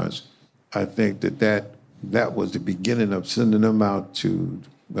All-Stars. I think that was the beginning of sending them out to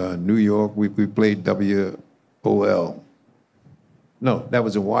New York. We played WOL. No, that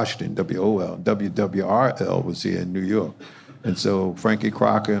was in Washington, WOL. WWRL was here in New York. And so Frankie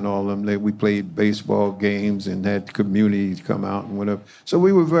Crocker and all of them, we played baseball games and had community come out and whatever. So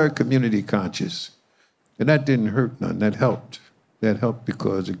we were very community conscious. And that didn't hurt none, that helped. That helped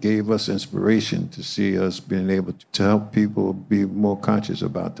because it gave us inspiration to see us being able to help people be more conscious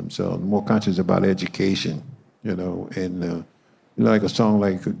about themselves, more conscious about education, you know, and like a song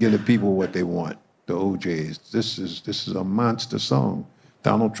like Give the People What They Want, the OJ's. This is a monster song.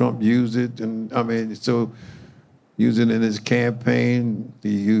 Donald Trump used it, and I mean, so used it in his campaign.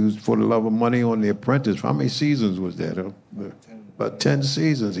 He used For the Love of Money on The Apprentice. How many seasons was that? About 10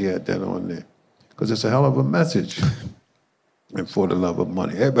 seasons he had that on there. Because it's a hell of a message. And For the Love of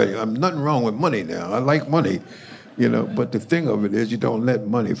Money. Everybody, nothing wrong with money now. I like money, you know, but the thing of it is you don't let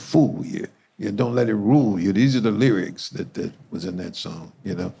money fool you. You don't let it rule you. These are the lyrics that was in that song,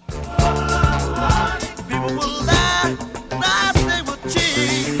 you know. People will laugh, they will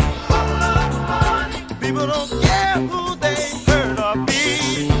cheat. People don't care who they hurt or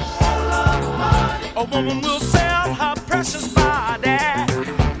be. A woman will sell her precious body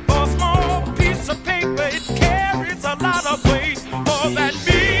for a small piece of paper. It carries a lot of weight for that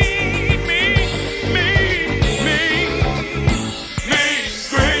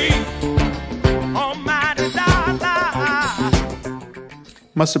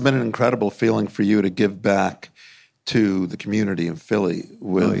Must have been an incredible feeling for you to give back to the community in Philly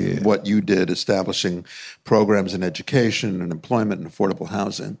with what you did, establishing programs in education and employment and affordable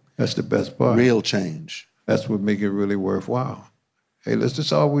housing. That's the best part. Real change. That's what makes it really worthwhile. Hey,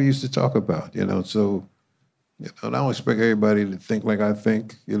 that's all we used to talk about, you know. So, you know, I don't expect everybody to think like I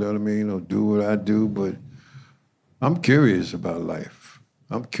think, you know what I mean, or do what I do, but I'm curious about life.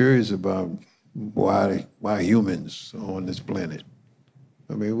 I'm curious about why humans are on this planet.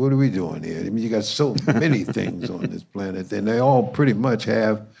 I mean, what are we doing here? I mean, you got so many things on this planet, and they all pretty much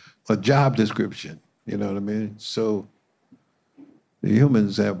have a job description. You know what I mean? So the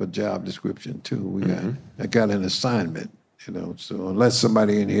humans have a job description too. I got an assignment, you know. So unless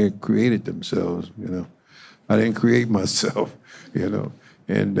somebody in here created themselves, you know, I didn't create myself, you know,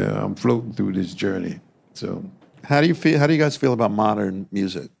 and I'm floating through this journey. So how do you guys feel about modern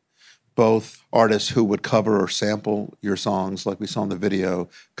music? Both artists who would cover or sample your songs, like we saw in the video,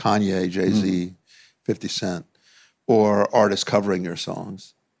 Kanye, Jay-Z, 50 Cent, or artists covering your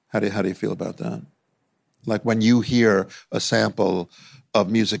songs. How do you feel about that? Like when you hear a sample of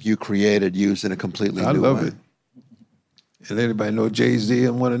music you created used in a completely new way. I love it. And anybody know Jay-Z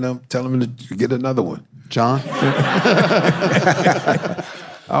and one of them, tell them to get another one. John?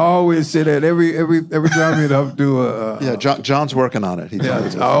 I always say that every time you do a John's working on it.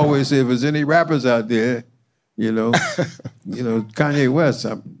 I always say if there's any rappers out there, you know, Kanye West.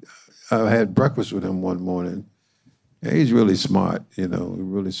 I had breakfast with him one morning. And he's really smart, you know,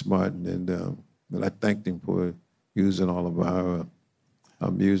 really smart, and I thanked him for using all of our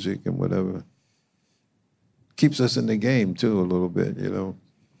music and whatever. Keeps us in the game too a little bit, you know.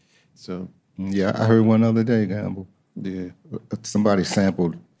 So yeah, I heard one other day, Gamble. yeah. Somebody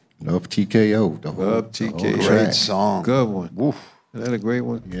sampled Love TKO. Love TKO. Great song. Good one. Woof. Is that a great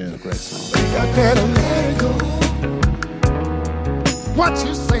one? Yeah. It's a great song. I better let it go. What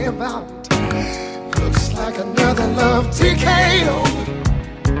you say about it? Looks like another love TKO.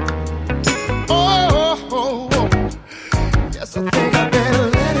 Oh. Yes, I think I better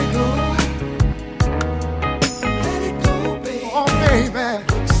let it go. Let it go, baby. Oh, baby.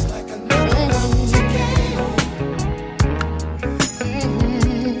 Looks like another love TKO.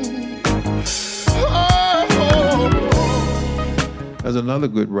 There's another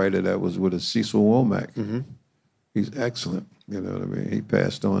good writer that was with us, Cecil Womack. Mm-hmm. He's excellent. You know what I mean? He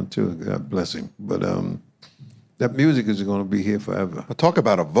passed on too. God bless him. But that music is going to be here forever. But talk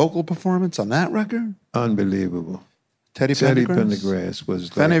about a vocal performance on that record. Unbelievable. Teddy Pendergrass was.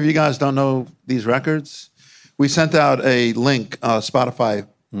 If any of you guys don't know these records, we sent out a link, Spotify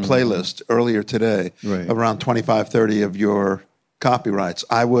playlist earlier today, Right. around 25, 30 of your copyrights.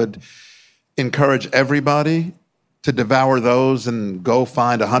 I would encourage everybody to devour those and go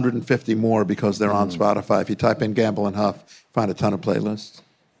find 150 more because they're on Spotify. If you type in Gamble and Huff, find a ton of playlists.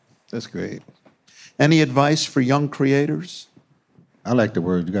 That's great. Any advice for young creators? I like the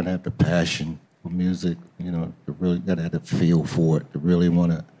word, you gotta have the passion for music, you know, you really gotta have the feel for it, to really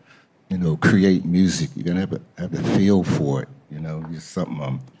wanna, you know, create music. You gotta have the feel for it, you know, it's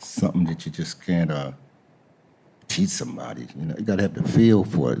something that you just can't teach somebody. You know, you gotta have the feel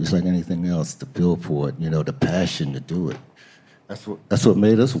for it. It's like anything else, the feel for it, you know, the passion to do it. That's what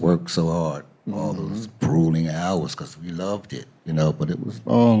made us work so hard, all those grueling hours, because we loved it, you know, but it was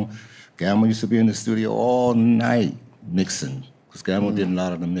long. Gamble used to be in the studio all night mixing, because Gamble did a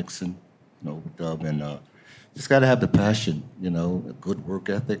lot of the mixing, you know, with Dub, and just gotta have the passion, you know, a good work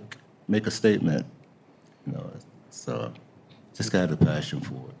ethic, make a statement, you know, so just gotta have the passion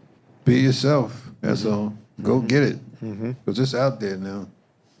for it. Be yourself. That's all. Go get it, because it's out there now.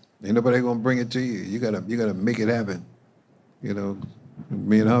 Ain't nobody gonna bring it to you. You gotta make it happen. You know,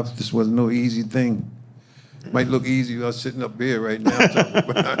 me and Huff, this wasn't no easy thing. Might look easy us sitting up here right now, talking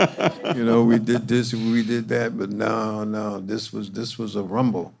about, you know, we did this, we did that, but no, this was a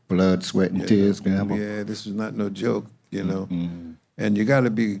rumble. Blood, sweat, and tears, Gamble. Yeah, this is not no joke, you know. And you got to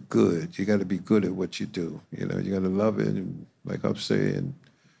be good. You got to be good at what you do. You know, you got to love it, and like I'm saying,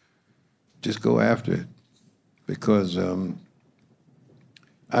 just go after it. Because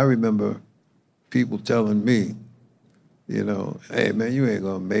I remember people telling me, you know, hey, man, you ain't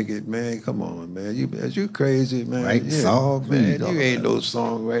going to make it, man. Come on, man. You crazy, man. Right song, man. You ain't no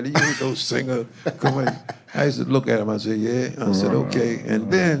songwriter. You ain't no singer. Come on. I used to look at him. I said, yeah. I said, okay.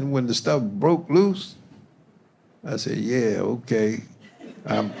 And then when the stuff broke loose, I said, yeah, okay.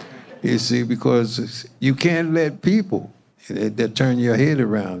 You see, because you can't let people that turn your head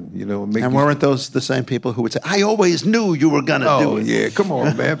around, you know. And weren't those the same people who would say, I always knew you were going to do it? Oh, yeah, come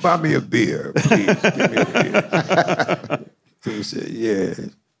on, man. Buy me a beer, please. Give me a beer. So he said, yeah.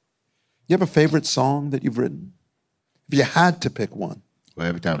 You have a favorite song that you've written? If you had to pick one. Well,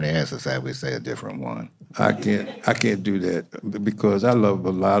 every time they ask us that, we say a different one. I can't do that because I love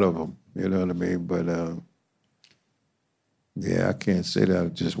a lot of them, you know what I mean? But, yeah, I can't say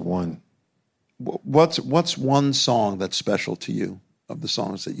that just one. What's one song that's special to you of the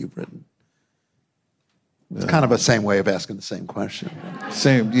songs that you've written? It's kind of the same way of asking the same question.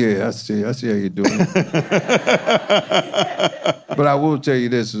 Same, yeah, I see how you're doing it. But I will tell you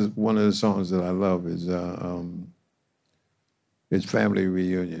this, is one of the songs that I love is is Family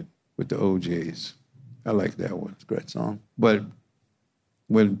Reunion with the OJs. I like that one. It's a great song. But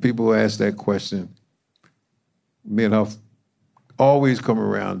when people ask that question, me and Huff always come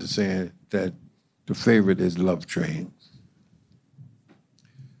around to saying that the favorite is Love Train.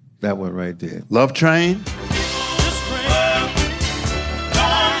 That one right there. Love Train.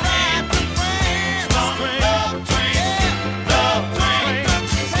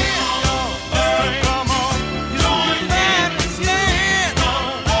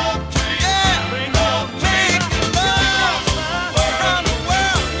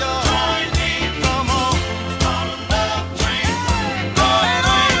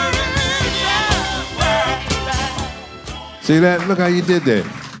 See that? Look how you did that.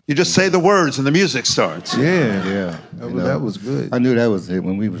 You just say the words and the music starts. Yeah. Yeah. That was good. I knew that was it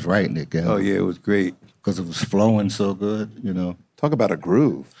when we was writing it, Oh, yeah, it was great. because it was flowing so good, you know. Talk about a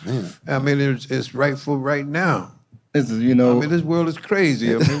groove, man. I mean, it's right for right now. It's, you know, I mean, this world is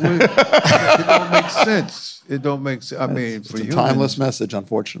crazy. I mean, it don't make sense. It don't make sense. I mean, It's for a humans, timeless message,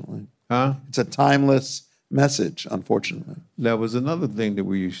 unfortunately. huh? It's a timeless message, unfortunately. That was another thing that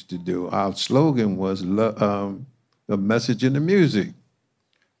we used to do. Our slogan was the message in the music.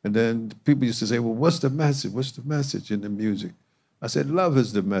 And then people used to say, well, what's the message? What's the message in the music? I said, love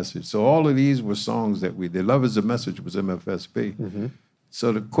is the message. So all of these were songs that we did. Love is the message was MFSB. Mm-hmm.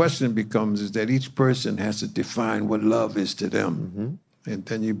 So the question becomes is that each person has to define what love is to them. Mm-hmm. And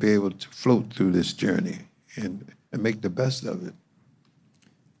then you'll be able to float through this journey and make the best of it.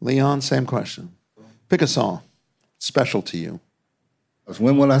 Leon, same question. Pick a song special to you.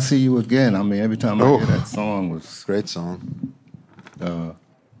 When Will I See You Again? I mean, every time I hear that song was... Great song.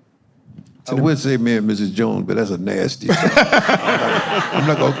 I would say me and Mrs. Jones, but that's a nasty song. I'm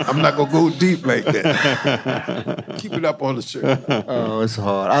not gonna go deep like that. Keep it up on the shirt. Oh, it's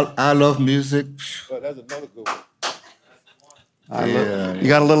hard. I love music. But that's another good one. You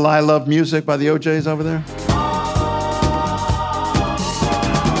got a little I Love Music by the OJs over there?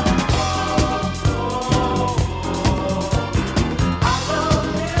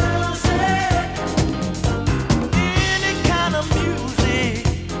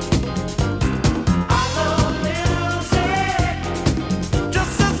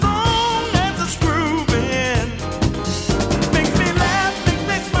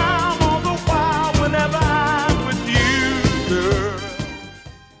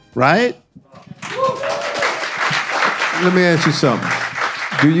 Right? Let me ask you something.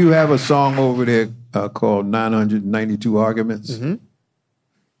 Do you have a song over there called 992 Arguments? Mm-hmm.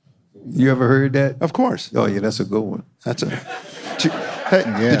 You ever heard that? Of course. Oh, yeah, that's a good one. That's it.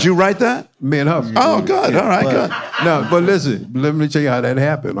 Did you write that? Me and Huff. Oh, good. All right, good. No, but listen, let me tell you how that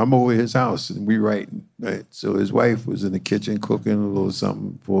happened. I'm over at his house and we writing, right? So his wife was in the kitchen cooking a little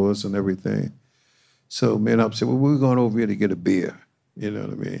something for us and everything. So me and Huff said, well, we're going over here to get a beer. You know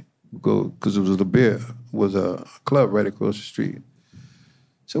what I mean? Because it was a club right across the street.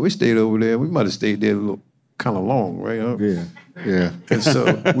 So we stayed over there. We might have stayed there a little kind of long, right? Huh? Yeah. And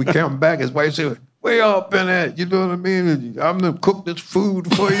so we came back. His wife said, where y'all been at? You know what I mean? I'm gonna cook this food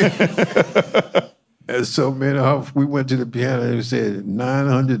for you. And so, man, we went to the piano and it said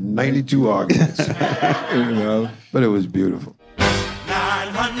 992 arguments. You know, but it was beautiful.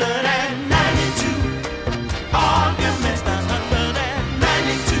 992 arguments,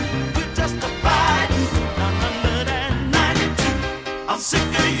 992. We're just a fighting. 992. I'm sick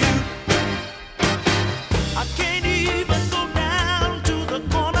of you. I can't even go down to the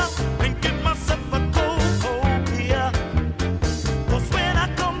corner and get myself a cold beer. 'Cause when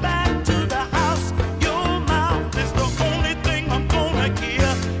I come back to the house, your mouth is the only thing I'm gonna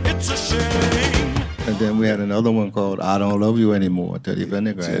hear. It's a shame. And then we had another one called I Don't Love You Anymore, Teddy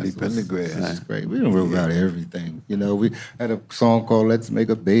Pendergrass. Teddy Pendergrass. That's great. We done wrote about everything. You know, we had a song called Let's Make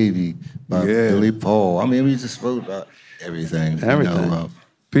a Baby by Billy Paul. I mean, we just wrote about everything. Everything. You know,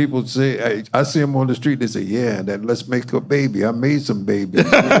 People say, I see them on the street, they say, yeah, that Let's Make a Baby. I made some babies.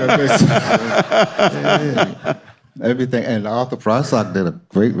 everything. And Arthur Prysock did a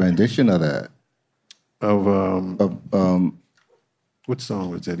great rendition of that. What song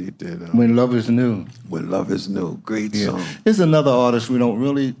was that he did? When Love Is New. When Love Is New. Great song. There's another artist we don't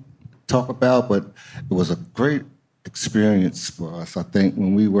really talk about, but it was a great experience for us, I think,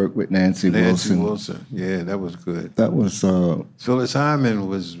 when we worked with Nancy Wilson. Yeah, that was good. That was... Phyllis Hyman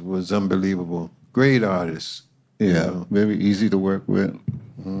was unbelievable. Great artist. Very easy to work with.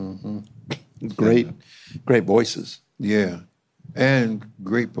 Mm-hmm. Great voices. Yeah, and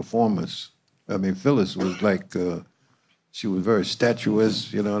great performance. I mean, Phyllis was like... she was very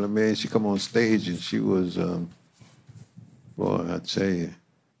statuesque, you know what I mean? She come on stage and she was, boy, I'd say,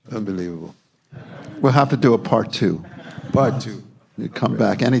 unbelievable. We'll have to do a part 2. Part 2. You come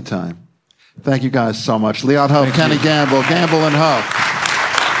back anytime. Thank you guys so much. Leon Huff, Kenny Gamble, Gamble and Huff.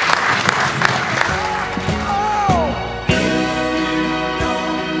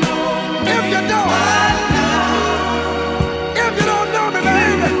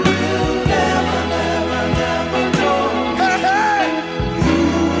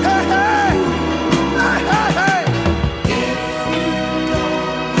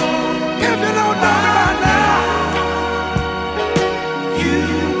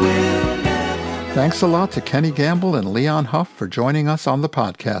 Thanks a lot to Kenny Gamble and Leon Huff for joining us on the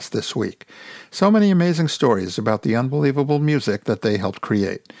podcast this week. So many amazing stories about the unbelievable music that they helped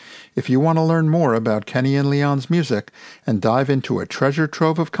create. If you want to learn more about Kenny and Leon's music and dive into a treasure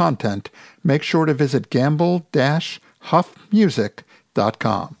trove of content, make sure to visit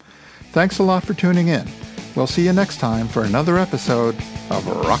gamble-huffmusic.com. Thanks a lot for tuning in. We'll see you next time for another episode of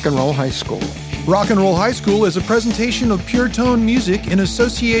Rock and Roll High School. Rock and Roll High School is a presentation of Pure Tone Music in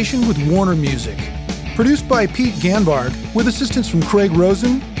association with Warner Music. Produced by Pete Ganbarg, with assistance from Craig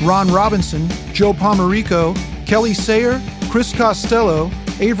Rosen, Ron Robinson, Joe Pomerico, Kelly Sayer, Chris Costello,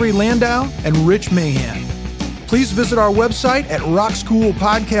 Avery Landau, and Rich Mahan. Please visit our website at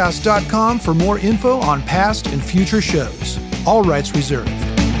rockschoolpodcast.com for more info on past and future shows. All rights reserved.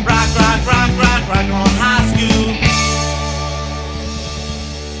 Rock, rock, rock, rock, rock on high.